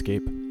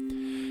landscape.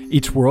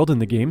 Each world in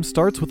the game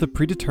starts with a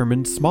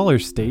predetermined smaller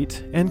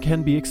state and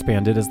can be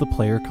expanded as the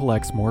player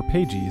collects more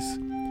pages.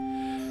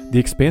 The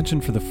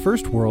expansion for the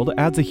first world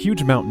adds a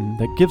huge mountain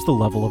that gives the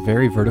level a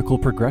very vertical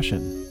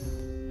progression.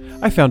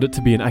 I found it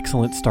to be an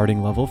excellent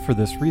starting level for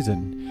this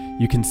reason.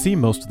 You can see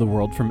most of the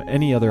world from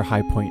any other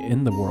high point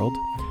in the world,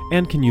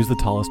 and can use the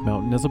tallest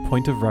mountain as a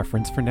point of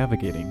reference for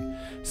navigating,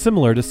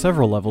 similar to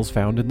several levels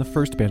found in the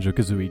first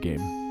Banjo-Kazooie game.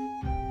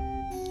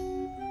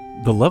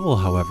 The level,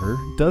 however,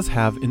 does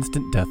have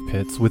instant death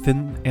pits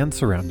within and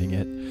surrounding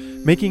it,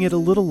 making it a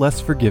little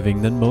less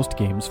forgiving than most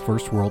games'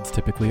 first worlds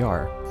typically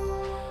are.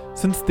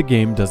 Since the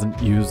game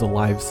doesn't use a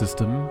live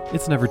system,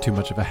 it's never too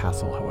much of a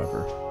hassle,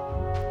 however.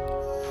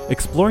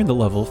 Exploring the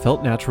level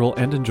felt natural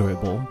and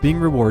enjoyable, being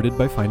rewarded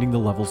by finding the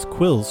level's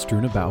quills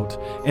strewn about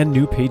and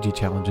new Pagey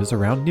challenges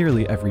around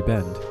nearly every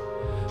bend.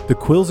 The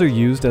quills are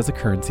used as a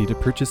currency to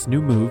purchase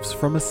new moves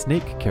from a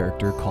snake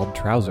character called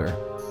Trowser.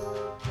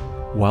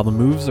 While the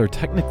moves are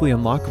technically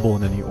unlockable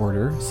in any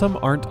order, some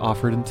aren't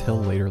offered until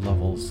later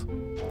levels.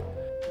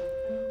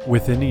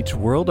 Within each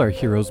world, our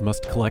heroes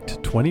must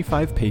collect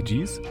 25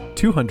 Pages,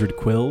 200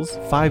 quills,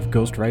 5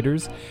 Ghost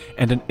Riders,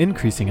 and an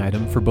increasing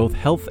item for both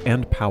health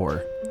and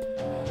power.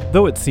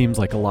 Though it seems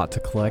like a lot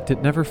to collect,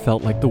 it never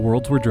felt like the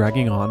worlds were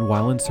dragging on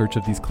while in search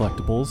of these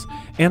collectibles,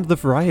 and the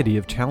variety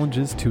of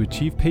challenges to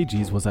achieve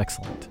Pages was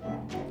excellent.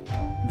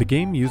 The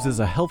game uses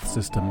a health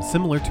system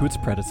similar to its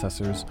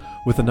predecessors,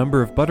 with a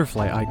number of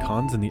butterfly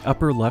icons in the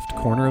upper left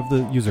corner of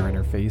the user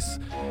interface,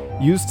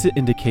 used to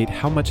indicate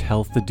how much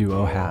health the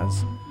duo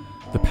has.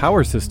 The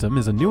power system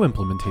is a new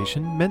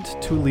implementation meant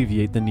to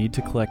alleviate the need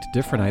to collect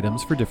different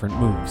items for different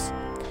moves.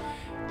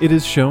 It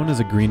is shown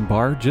as a green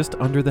bar just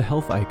under the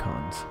health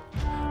icons.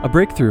 A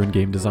breakthrough in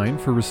game design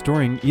for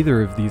restoring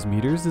either of these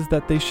meters is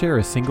that they share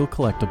a single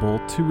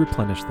collectible to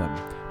replenish them,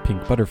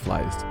 pink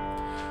butterflies.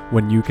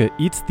 When Yuka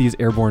eats these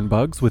airborne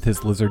bugs with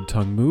his lizard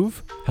tongue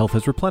move, health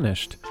is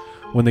replenished.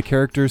 When the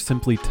characters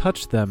simply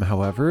touch them,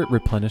 however, it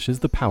replenishes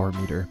the power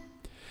meter.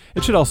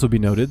 It should also be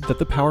noted that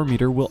the power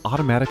meter will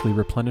automatically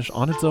replenish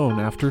on its own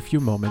after a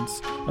few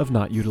moments of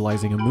not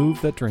utilizing a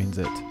move that drains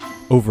it.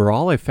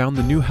 Overall, I found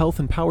the new health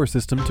and power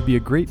system to be a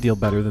great deal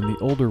better than the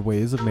older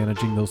ways of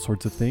managing those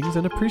sorts of things,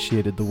 and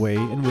appreciated the way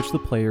in which the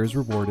player is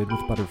rewarded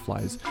with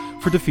butterflies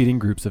for defeating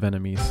groups of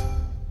enemies.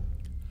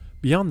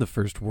 Beyond the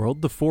first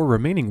world, the 4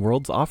 remaining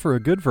worlds offer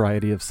a good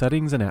variety of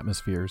settings and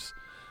atmospheres.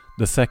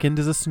 The second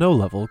is a snow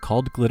level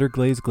called Glitter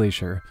Glaze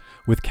Glacier,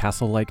 with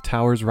castle-like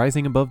towers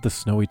rising above the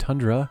snowy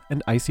tundra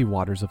and icy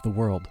waters of the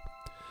world.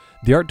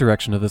 The art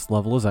direction of this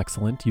level is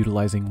excellent,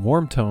 utilizing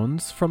warm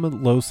tones from a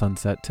low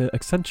sunset to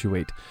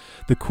accentuate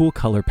the cool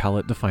color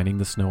palette defining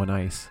the snow and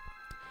ice.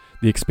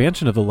 The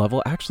expansion of the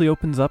level actually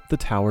opens up the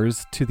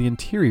towers to the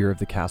interior of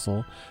the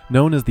castle,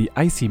 known as the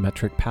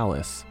Icymetric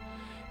Palace.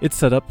 It's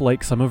set up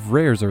like some of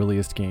Rare's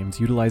earliest games,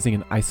 utilizing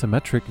an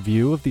isometric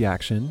view of the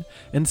action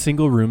and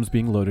single rooms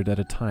being loaded at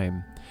a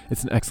time.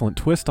 It's an excellent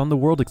twist on the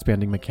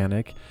world-expanding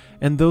mechanic,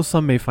 and though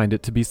some may find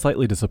it to be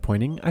slightly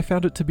disappointing, I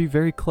found it to be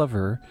very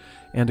clever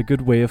and a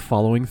good way of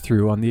following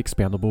through on the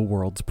expandable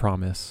world's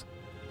promise.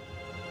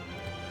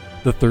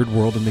 The third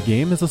world in the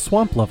game is a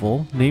swamp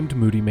level named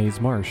Moody Maze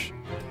Marsh.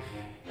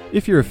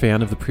 If you're a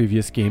fan of the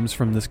previous games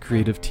from this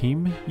creative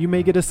team, you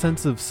may get a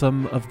sense of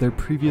some of their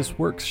previous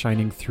works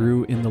shining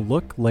through in the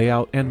look,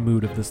 layout, and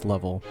mood of this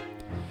level.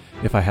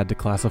 If I had to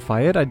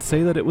classify it, I'd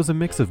say that it was a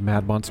mix of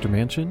Mad Monster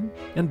Mansion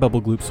and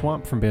Bubble Gloop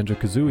Swamp from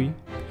Banjo-Kazooie,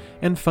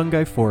 and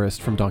Fungi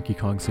Forest from Donkey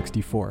Kong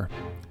 64.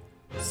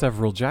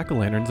 Several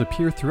jack-o'-lanterns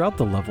appear throughout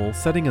the level,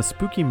 setting a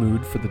spooky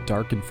mood for the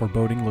dark and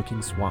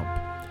foreboding-looking swamp.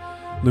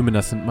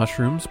 Luminescent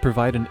mushrooms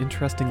provide an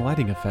interesting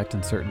lighting effect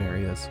in certain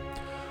areas.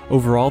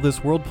 Overall,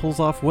 this world pulls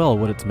off well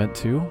what it's meant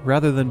to,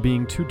 rather than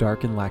being too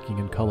dark and lacking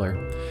in color.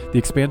 The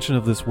expansion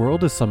of this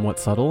world is somewhat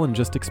subtle and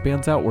just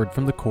expands outward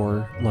from the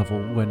core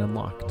level when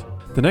unlocked.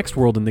 The next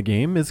world in the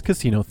game is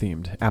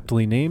casino-themed,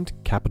 aptly named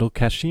Capital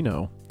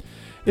Cashino.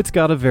 It's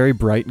got a very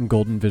bright and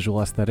golden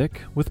visual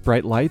aesthetic, with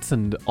bright lights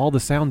and all the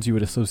sounds you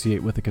would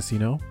associate with a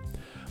casino.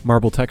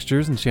 Marble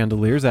textures and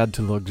chandeliers add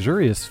to the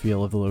luxurious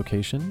feel of the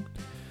location.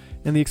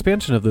 And the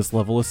expansion of this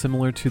level is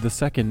similar to the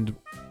second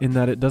in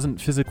that it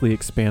doesn't physically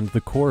expand the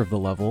core of the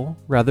level,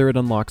 rather it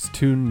unlocks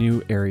 2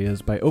 new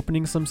areas by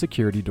opening some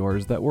security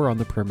doors that were on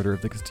the perimeter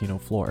of the casino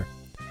floor.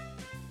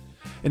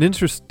 An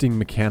interesting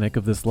mechanic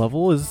of this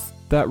level is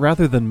that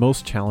rather than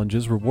most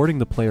challenges rewarding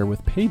the player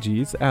with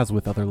pages, as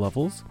with other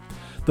levels,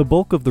 the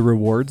bulk of the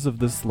rewards of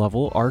this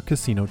level are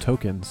casino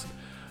tokens,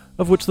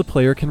 of which the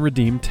player can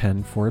redeem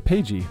 10 for a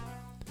pagey.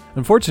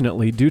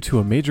 Unfortunately, due to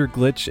a major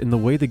glitch in the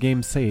way the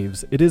game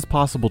saves, it is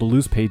possible to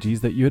lose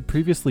pages that you had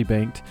previously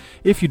banked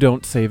if you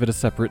don't save at a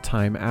separate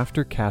time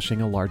after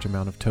cashing a large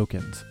amount of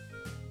tokens.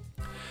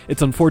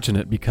 It's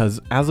unfortunate because,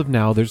 as of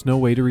now, there's no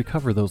way to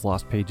recover those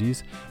lost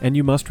pages, and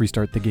you must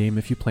restart the game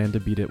if you plan to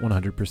beat it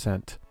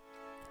 100%.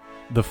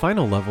 The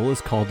final level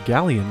is called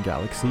Galleon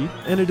Galaxy,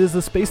 and it is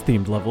a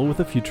space-themed level with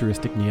a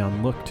futuristic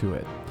neon look to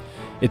it.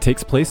 It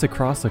takes place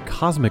across a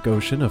cosmic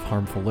ocean of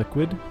harmful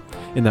liquid.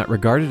 In that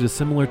regard, it is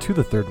similar to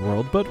the third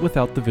world, but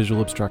without the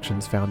visual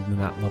obstructions found in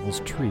that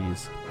level's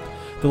trees.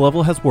 The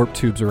level has warp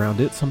tubes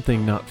around it,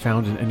 something not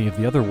found in any of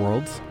the other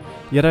worlds,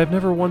 yet I've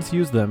never once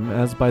used them,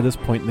 as by this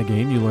point in the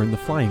game you learn the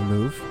flying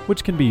move,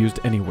 which can be used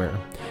anywhere,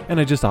 and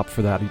I just opt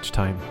for that each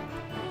time.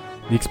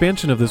 The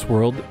expansion of this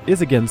world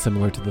is again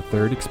similar to the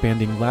third,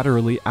 expanding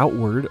laterally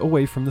outward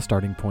away from the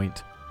starting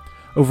point.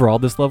 Overall,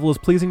 this level is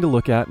pleasing to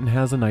look at and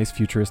has a nice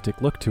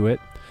futuristic look to it,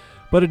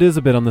 but it is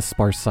a bit on the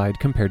sparse side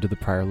compared to the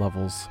prior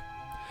levels.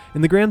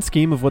 In the grand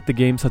scheme of what the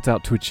game sets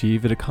out to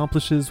achieve, it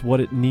accomplishes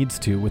what it needs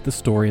to with the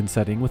story and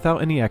setting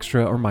without any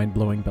extra or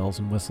mind-blowing bells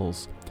and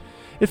whistles.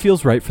 It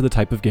feels right for the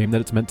type of game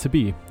that it's meant to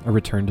be, a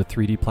return to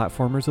 3D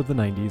platformers of the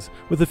 90s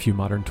with a few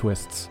modern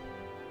twists.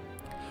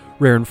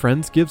 Rare and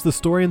Friends gives the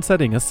story and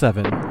setting a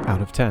 7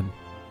 out of 10.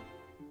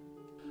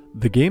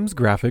 The game's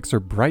graphics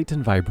are bright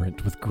and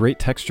vibrant, with great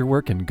texture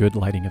work and good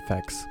lighting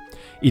effects.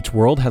 Each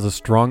world has a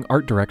strong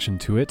art direction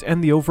to it,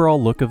 and the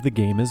overall look of the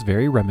game is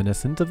very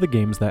reminiscent of the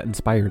games that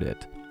inspired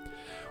it.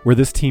 Where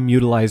this team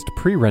utilized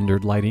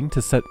pre-rendered lighting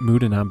to set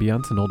mood and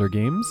ambiance in older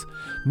games,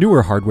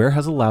 newer hardware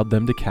has allowed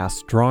them to cast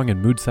strong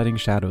and mood-setting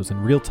shadows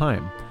in real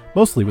time,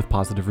 mostly with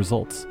positive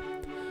results.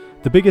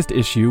 The biggest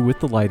issue with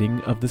the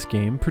lighting of this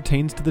game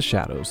pertains to the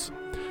shadows.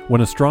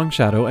 When a strong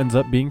shadow ends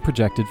up being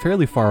projected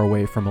fairly far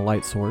away from a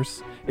light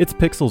source, its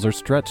pixels are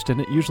stretched and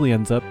it usually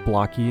ends up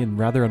blocky and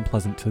rather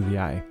unpleasant to the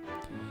eye.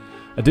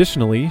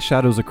 Additionally,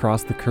 shadows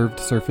across the curved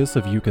surface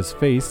of Yuka's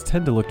face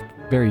tend to look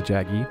very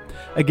jaggy,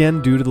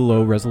 again due to the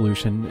low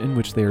resolution in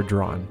which they are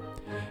drawn.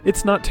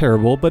 It's not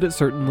terrible, but it's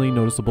certainly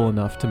noticeable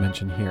enough to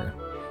mention here.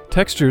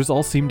 Textures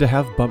all seem to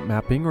have bump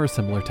mapping or a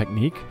similar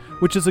technique,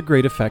 which is a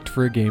great effect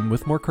for a game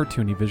with more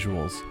cartoony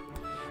visuals.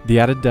 The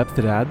added depth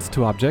it adds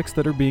to objects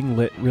that are being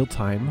lit real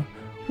time,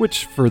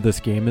 which for this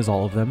game is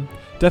all of them,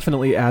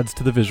 definitely adds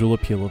to the visual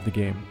appeal of the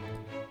game.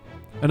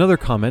 Another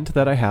comment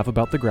that I have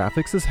about the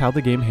graphics is how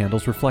the game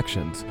handles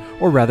reflections,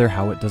 or rather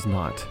how it does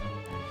not.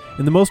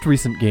 In the most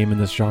recent game in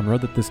this genre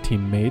that this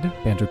team made,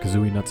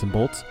 Banjo-Kazooie Nuts and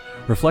Bolts,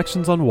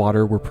 reflections on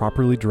water were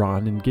properly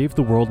drawn and gave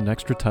the world an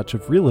extra touch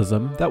of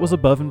realism that was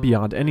above and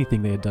beyond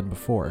anything they had done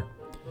before.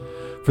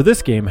 For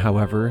this game,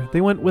 however,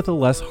 they went with a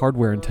less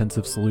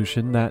hardware-intensive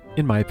solution that,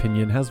 in my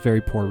opinion, has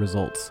very poor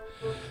results.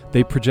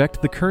 They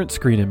project the current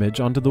screen image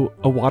onto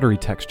a watery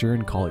texture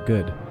and call it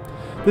good.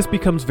 This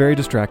becomes very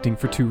distracting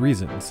for two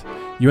reasons.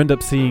 You end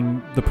up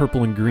seeing the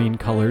purple and green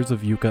colors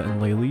of Yuka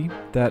and Laylee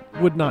that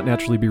would not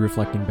naturally be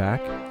reflecting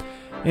back,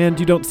 and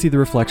you don't see the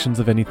reflections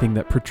of anything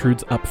that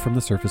protrudes up from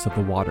the surface of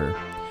the water.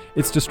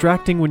 It's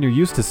distracting when you're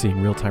used to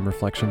seeing real-time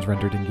reflections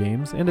rendered in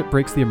games, and it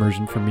breaks the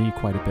immersion for me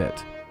quite a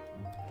bit.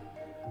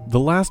 The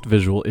last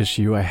visual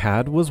issue I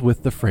had was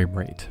with the frame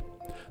rate.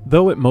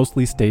 Though it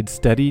mostly stayed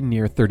steady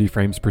near 30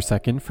 frames per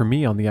second for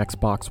me on the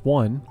Xbox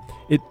One,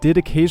 it did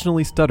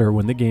occasionally stutter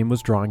when the game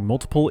was drawing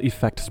multiple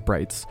effect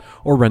sprites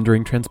or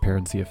rendering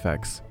transparency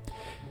effects.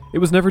 It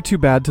was never too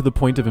bad to the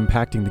point of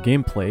impacting the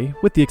gameplay,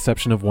 with the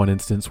exception of one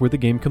instance where the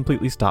game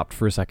completely stopped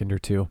for a second or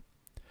two.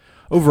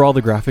 Overall,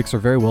 the graphics are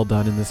very well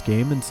done in this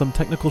game, and some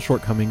technical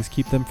shortcomings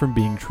keep them from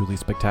being truly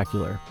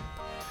spectacular.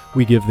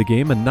 We give the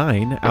game a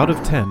 9 out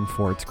of 10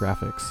 for its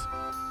graphics.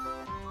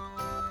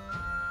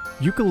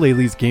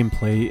 Yooka-Laylee's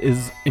gameplay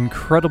is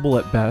incredible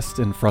at best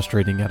and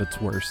frustrating at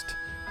its worst.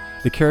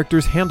 The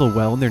characters handle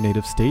well in their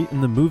native state,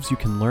 and the moves you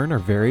can learn are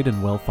varied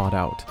and well thought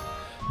out.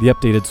 The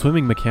updated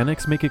swimming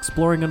mechanics make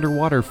exploring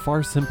underwater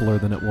far simpler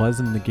than it was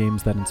in the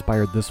games that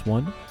inspired this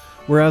one,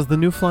 whereas the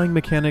new flying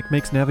mechanic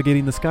makes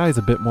navigating the skies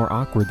a bit more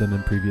awkward than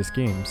in previous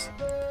games.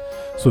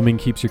 Swimming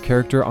keeps your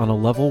character on a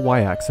level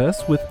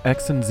Y-axis, with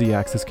X and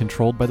Z-axis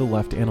controlled by the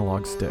left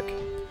analog stick.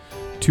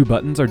 2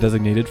 buttons are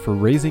designated for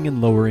raising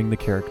and lowering the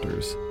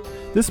characters.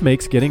 This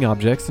makes getting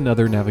objects and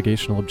other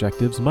navigational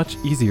objectives much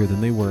easier than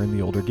they were in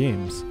the older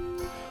games.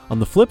 On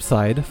the flip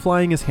side,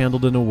 flying is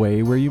handled in a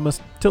way where you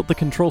must tilt the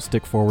control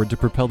stick forward to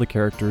propel the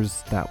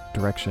characters that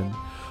direction,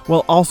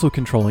 while also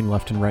controlling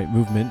left and right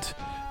movement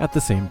at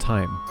the same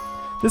time.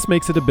 This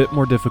makes it a bit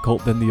more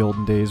difficult than the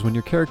olden days when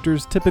your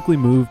characters typically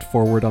moved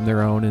forward on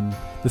their own and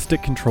the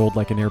stick controlled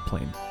like an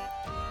airplane.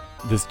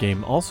 This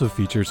game also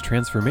features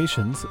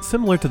transformations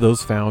similar to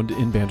those found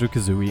in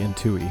Banjo-Kazooie and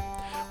Tooie,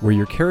 where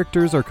your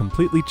characters are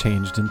completely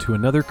changed into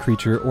another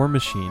creature or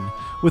machine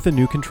with a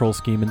new control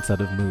scheme and set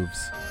of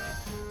moves.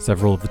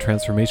 Several of the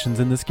transformations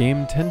in this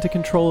game tend to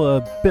control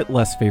a bit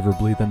less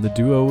favorably than the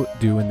duo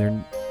do in their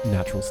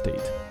natural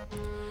state.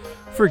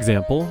 For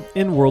example,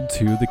 in World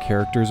 2 the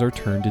characters are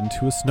turned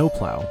into a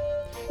snowplow.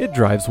 It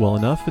drives well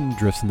enough and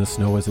drifts in the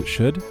snow as it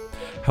should.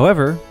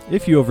 However,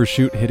 if you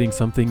overshoot hitting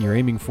something you're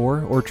aiming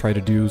for or try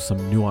to do some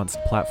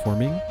nuanced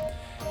platforming,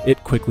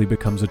 it quickly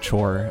becomes a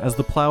chore, as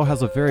the plow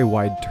has a very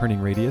wide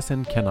turning radius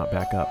and cannot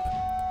back up.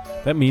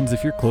 That means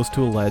if you're close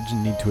to a ledge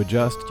and need to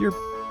adjust, you're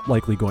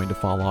likely going to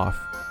fall off.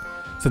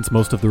 Since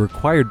most of the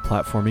required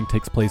platforming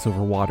takes place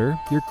over water,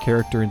 your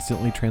character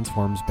instantly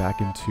transforms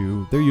back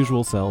into their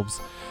usual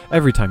selves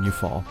every time you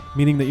fall,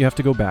 meaning that you have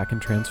to go back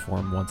and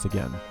transform once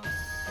again.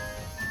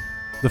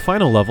 The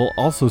final level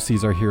also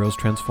sees our heroes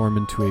transform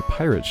into a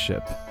pirate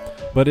ship,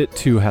 but it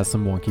too has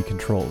some wonky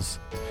controls.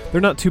 They're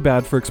not too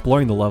bad for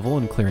exploring the level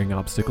and clearing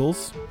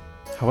obstacles.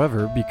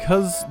 However,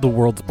 because the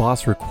world's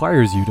boss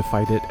requires you to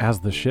fight it as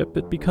the ship,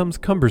 it becomes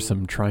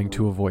cumbersome trying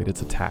to avoid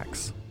its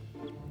attacks.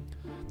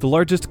 The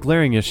largest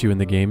glaring issue in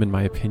the game, in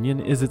my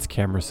opinion, is its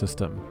camera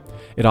system.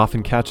 It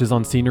often catches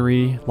on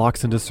scenery,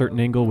 locks into a certain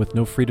angle with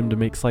no freedom to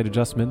make slight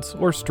adjustments,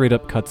 or straight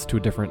up cuts to a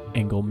different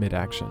angle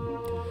mid-action.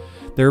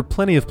 There are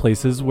plenty of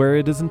places where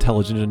it is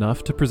intelligent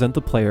enough to present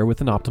the player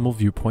with an optimal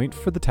viewpoint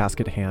for the task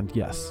at hand,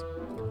 yes.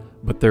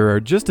 But there are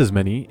just as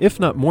many, if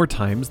not more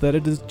times, that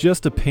it is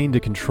just a pain to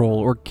control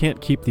or can't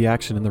keep the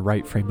action in the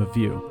right frame of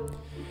view.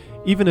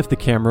 Even if the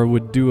camera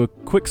would do a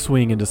quick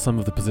swing into some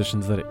of the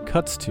positions that it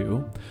cuts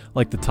to,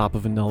 like the top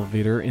of an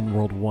elevator in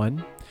World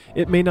 1,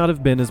 it may not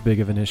have been as big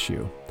of an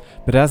issue.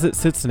 But as it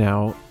sits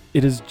now,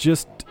 it is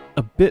just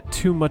a bit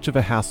too much of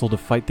a hassle to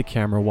fight the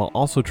camera while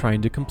also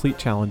trying to complete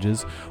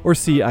challenges or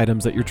see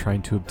items that you're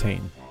trying to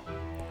obtain.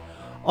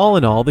 All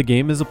in all, the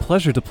game is a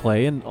pleasure to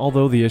play, and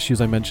although the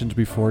issues I mentioned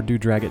before do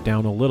drag it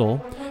down a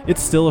little,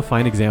 it's still a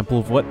fine example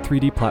of what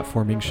 3D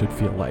platforming should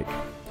feel like.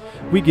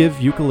 We give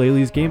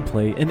Yooka-Laylee's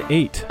gameplay an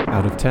 8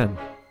 out of 10.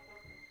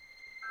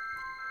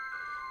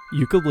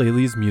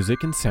 Yooka-Laylee's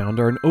music and sound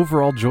are an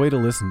overall joy to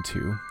listen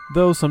to,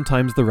 though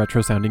sometimes the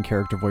retro-sounding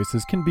character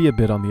voices can be a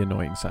bit on the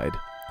annoying side.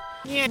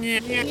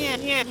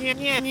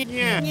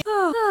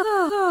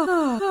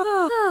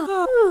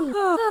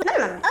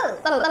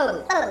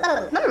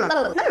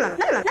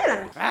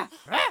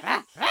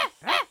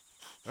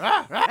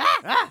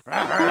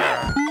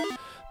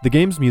 The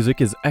game's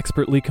music is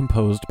expertly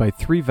composed by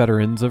 3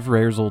 veterans of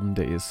Rare's olden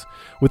days,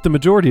 with the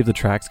majority of the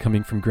tracks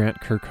coming from Grant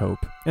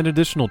Kirkhope, and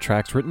additional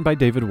tracks written by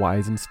David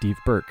Wise and Steve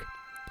Burke.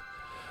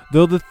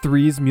 Though the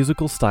three's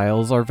musical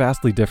styles are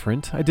vastly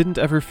different, I didn't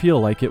ever feel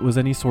like it was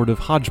any sort of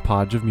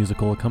hodgepodge of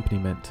musical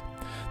accompaniment.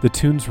 The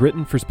tunes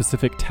written for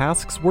specific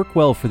tasks work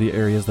well for the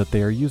areas that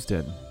they are used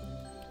in.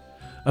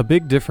 A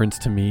big difference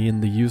to me in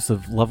the use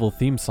of level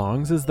theme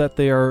songs is that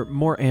they are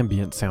more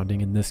ambient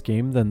sounding in this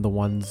game than the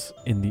ones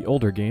in the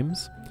older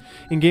games.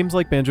 In games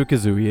like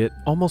Banjo-Kazooie, it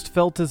almost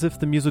felt as if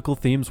the musical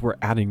themes were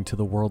adding to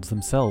the worlds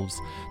themselves,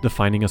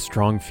 defining a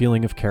strong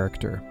feeling of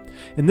character.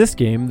 In this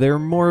game, they're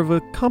more of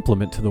a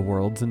complement to the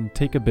worlds and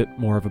take a bit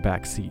more of a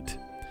back seat.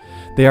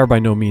 They are by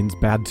no means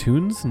bad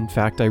tunes. In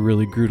fact, I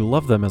really grew to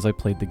love them as I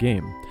played the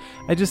game.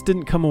 I just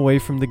didn't come away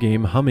from the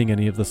game humming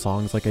any of the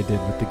songs like I did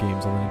with the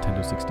games on the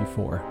Nintendo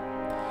 64.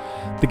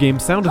 The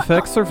game's sound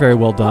effects are very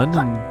well done,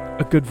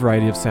 and a good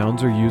variety of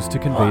sounds are used to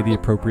convey the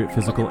appropriate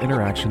physical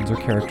interactions or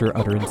character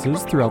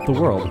utterances throughout the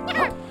world.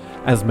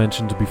 As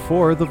mentioned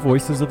before, the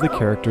voices of the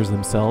characters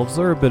themselves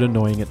are a bit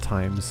annoying at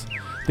times.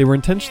 They were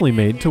intentionally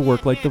made to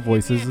work like the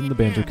voices in the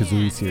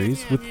Banjo-Kazooie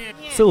series, with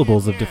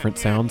syllables of different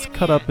sounds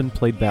cut up and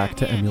played back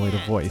to emulate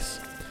a voice.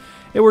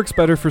 It works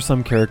better for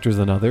some characters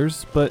than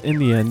others, but in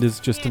the end is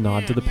just a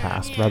nod to the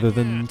past rather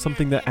than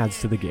something that adds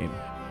to the game.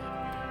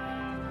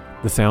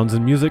 The sounds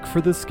and music for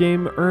this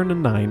game earn a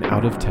 9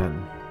 out of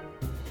 10.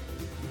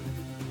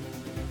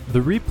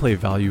 The replay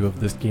value of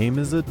this game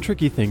is a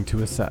tricky thing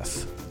to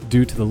assess.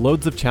 Due to the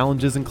loads of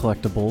challenges and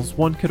collectibles,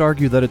 one could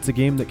argue that it's a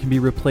game that can be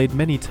replayed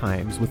many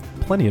times with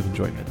plenty of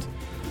enjoyment.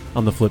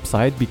 On the flip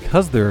side,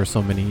 because there are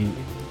so many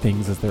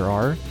things as there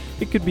are,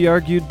 it could be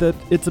argued that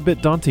it's a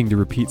bit daunting to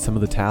repeat some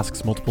of the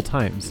tasks multiple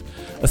times,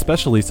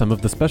 especially some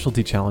of the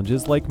specialty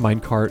challenges like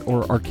minecart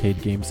or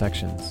arcade game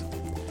sections.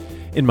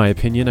 In my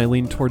opinion, I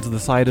lean towards the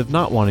side of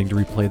not wanting to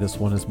replay this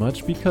one as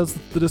much because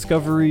the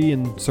discovery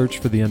and search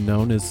for the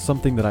unknown is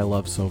something that I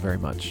love so very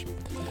much.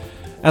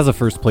 As a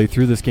first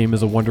playthrough, this game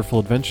is a wonderful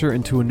adventure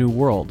into a new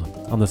world.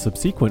 On the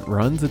subsequent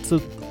runs, it's a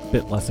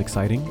bit less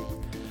exciting.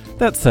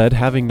 That said,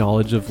 having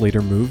knowledge of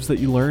later moves that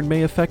you learn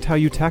may affect how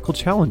you tackle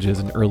challenges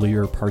in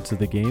earlier parts of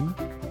the game,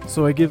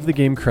 so I give the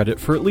game credit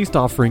for at least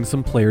offering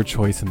some player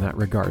choice in that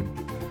regard.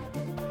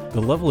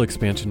 The level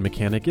expansion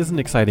mechanic isn't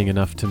exciting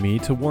enough to me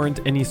to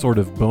warrant any sort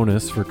of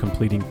bonus for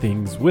completing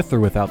things with or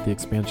without the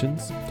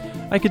expansions.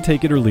 I could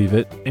take it or leave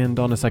it, and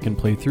on a second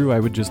playthrough I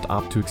would just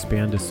opt to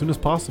expand as soon as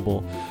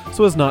possible,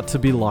 so as not to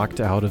be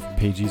locked out of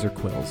pages or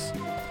quills.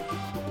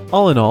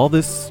 All in all,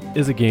 this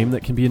is a game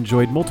that can be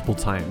enjoyed multiple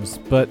times,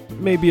 but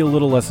may be a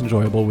little less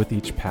enjoyable with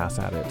each pass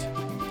at it.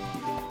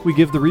 We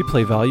give the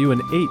replay value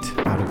an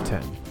 8 out of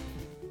 10.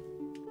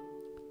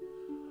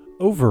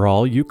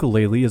 Overall,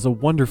 Yooka-Laylee is a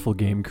wonderful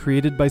game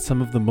created by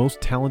some of the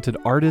most talented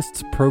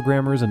artists,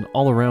 programmers, and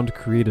all-around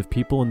creative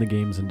people in the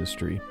games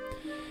industry.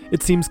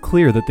 It seems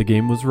clear that the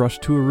game was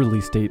rushed to a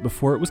release date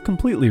before it was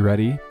completely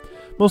ready,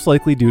 most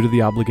likely due to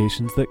the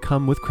obligations that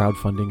come with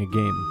crowdfunding a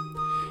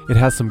game. It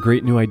has some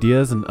great new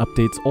ideas and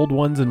updates old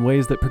ones in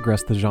ways that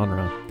progress the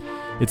genre.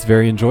 It's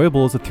very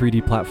enjoyable as a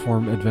 3D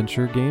platform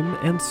adventure game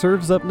and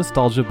serves up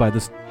nostalgia by the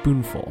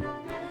spoonful.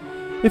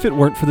 If it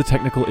weren't for the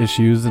technical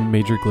issues and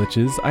major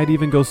glitches, I'd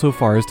even go so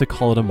far as to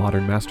call it a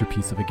modern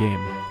masterpiece of a game.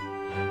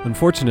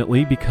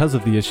 Unfortunately, because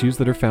of the issues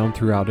that are found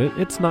throughout it,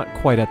 it's not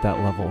quite at that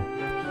level.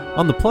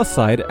 On the plus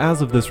side,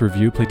 as of this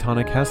review,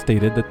 Playtonic has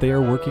stated that they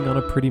are working on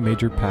a pretty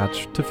major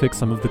patch to fix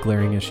some of the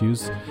glaring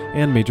issues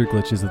and major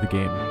glitches of the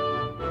game.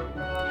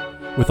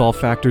 With all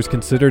factors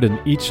considered and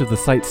each of the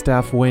site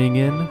staff weighing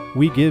in,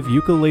 we give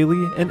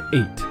Yooka-Laylee an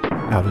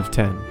 8 out of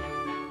 10.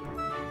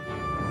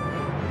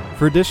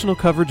 For additional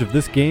coverage of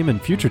this game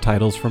and future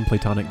titles from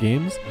Playtonic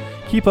Games,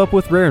 keep up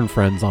with Rare and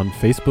Friends on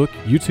Facebook,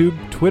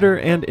 YouTube, Twitter,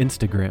 and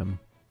Instagram.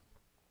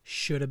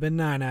 Should have been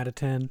 9 out of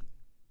 10.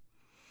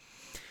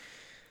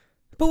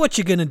 But what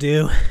you gonna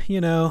do?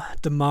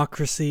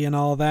 Democracy and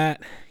all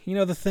that.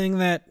 The thing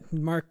that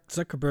Mark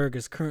Zuckerberg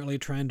is currently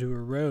trying to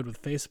erode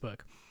with Facebook.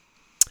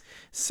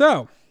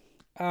 So,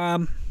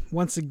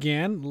 once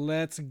again,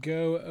 let's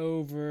go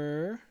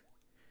over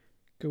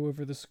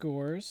the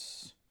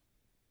scores.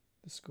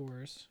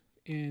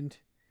 And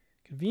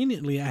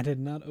conveniently, I did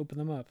not open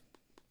them up.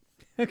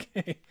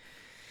 Okay.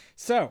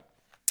 So,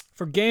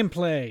 for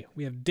gameplay,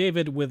 we have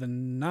David with a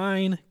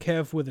 9,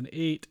 Kev with an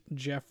 8,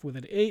 Jeff with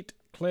an 8,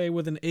 Clay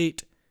with an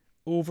 8,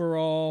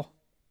 overall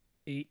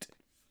 8.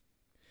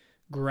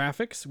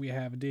 Graphics, we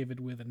have David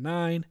with a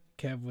 9,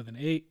 Kev with an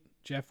 8,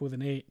 Jeff with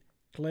an 8,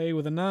 Clay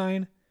with a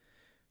 9,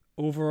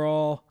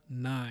 overall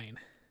 9.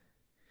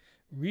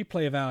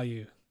 Replay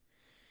value,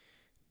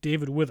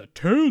 David with a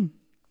 10,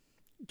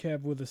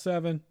 Kev with a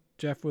 7,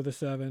 Jeff with a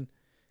 7,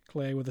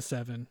 Clay with a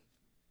 7.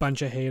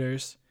 Bunch of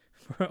haters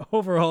for an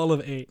overall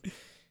of 8.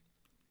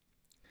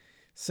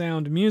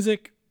 Sound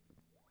music,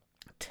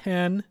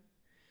 10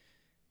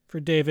 for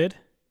David.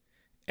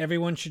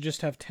 Everyone should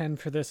just have 10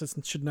 for this.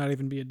 It should not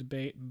even be a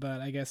debate,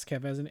 but I guess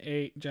Kev has an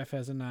 8, Jeff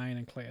has a 9,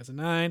 and Clay has a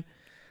 9.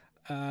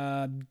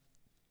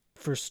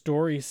 For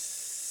story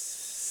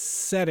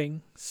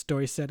setting, I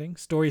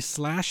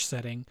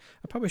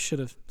probably should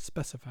have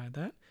specified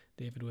that.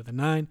 David with a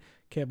 9,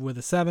 Kev with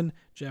a 7,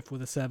 Jeff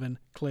with a 7,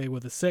 Clay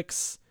with a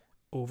 6,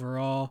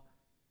 overall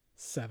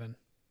 7.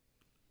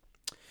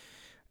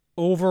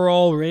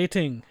 Overall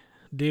rating,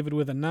 David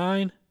with a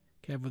 9,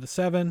 Kev with a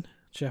 7,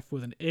 Jeff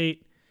with an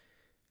 8,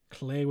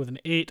 Clay with an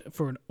 8,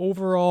 for an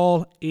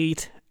overall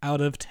 8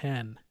 out of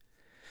 10.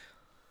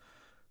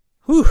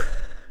 Whew.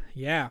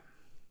 Yeah.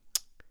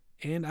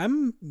 And I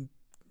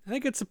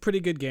think it's a pretty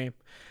good game.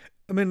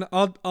 I mean,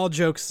 all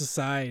jokes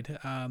aside,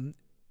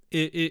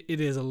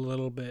 it is a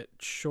little bit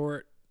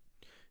short.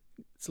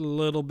 It's a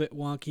little bit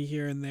wonky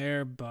here and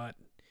there, but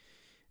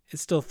it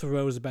still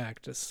throws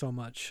back to so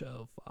much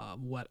of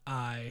what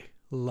I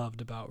loved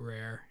about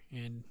Rare.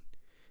 And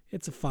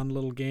it's a fun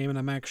little game, and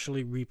I'm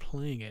actually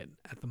replaying it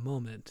at the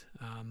moment.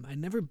 I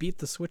never beat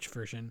the Switch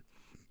version,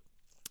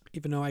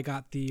 even though I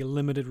got the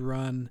limited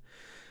run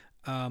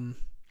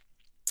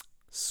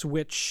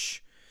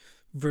Switch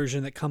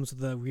version that comes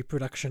with a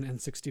reproduction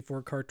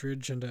N64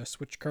 cartridge and a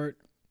Switch cart.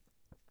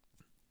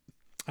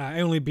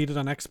 I only beat it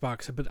on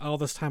Xbox, but all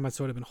this time I'd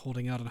sort of been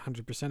holding out on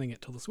 100%ing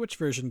it till the Switch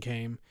version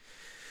came,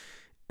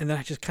 and then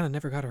I just kind of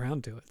never got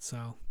around to it.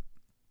 So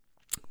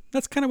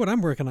that's kind of what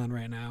I'm working on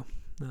right now.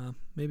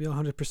 Maybe I'll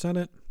 100%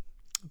 it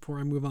before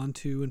I move on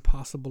to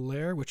Impossible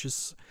Lair, which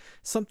is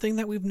something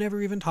that we've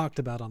never even talked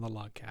about on the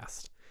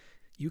Logcast.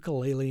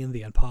 Yooka-Laylee and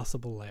the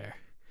Impossible Lair.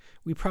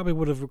 We probably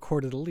would have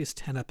recorded at least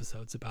 10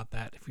 episodes about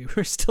that if we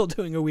were still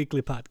doing a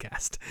weekly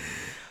podcast.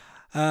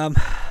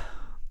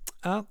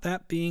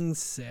 That being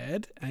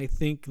said, I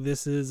think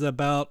this is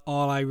about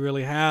all I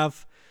really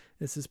have.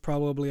 This is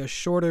probably a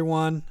shorter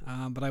one,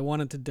 but I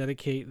wanted to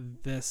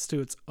dedicate this to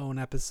its own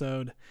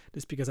episode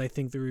just because I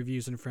think the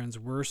reviews and friends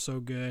were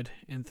so good,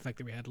 and the fact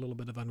that we had a little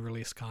bit of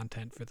unreleased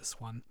content for this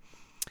one.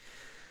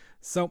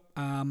 So,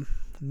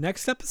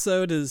 next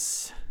episode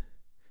it's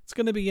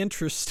going to be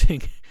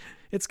interesting.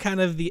 It's kind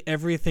of the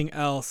everything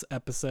else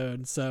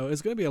episode, so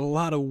it's going to be a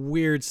lot of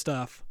weird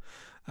stuff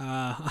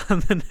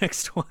on the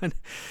next one.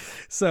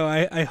 So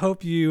I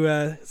hope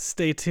you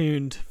stay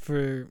tuned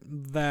for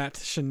that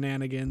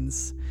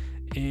shenanigans,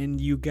 and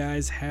you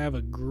guys have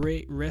a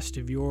great rest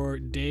of your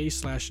day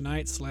 /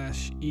 night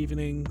 /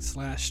 evening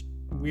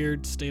 /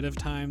 weird state of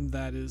time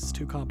that is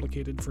too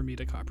complicated for me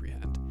to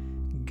comprehend.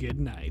 Good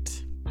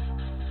night.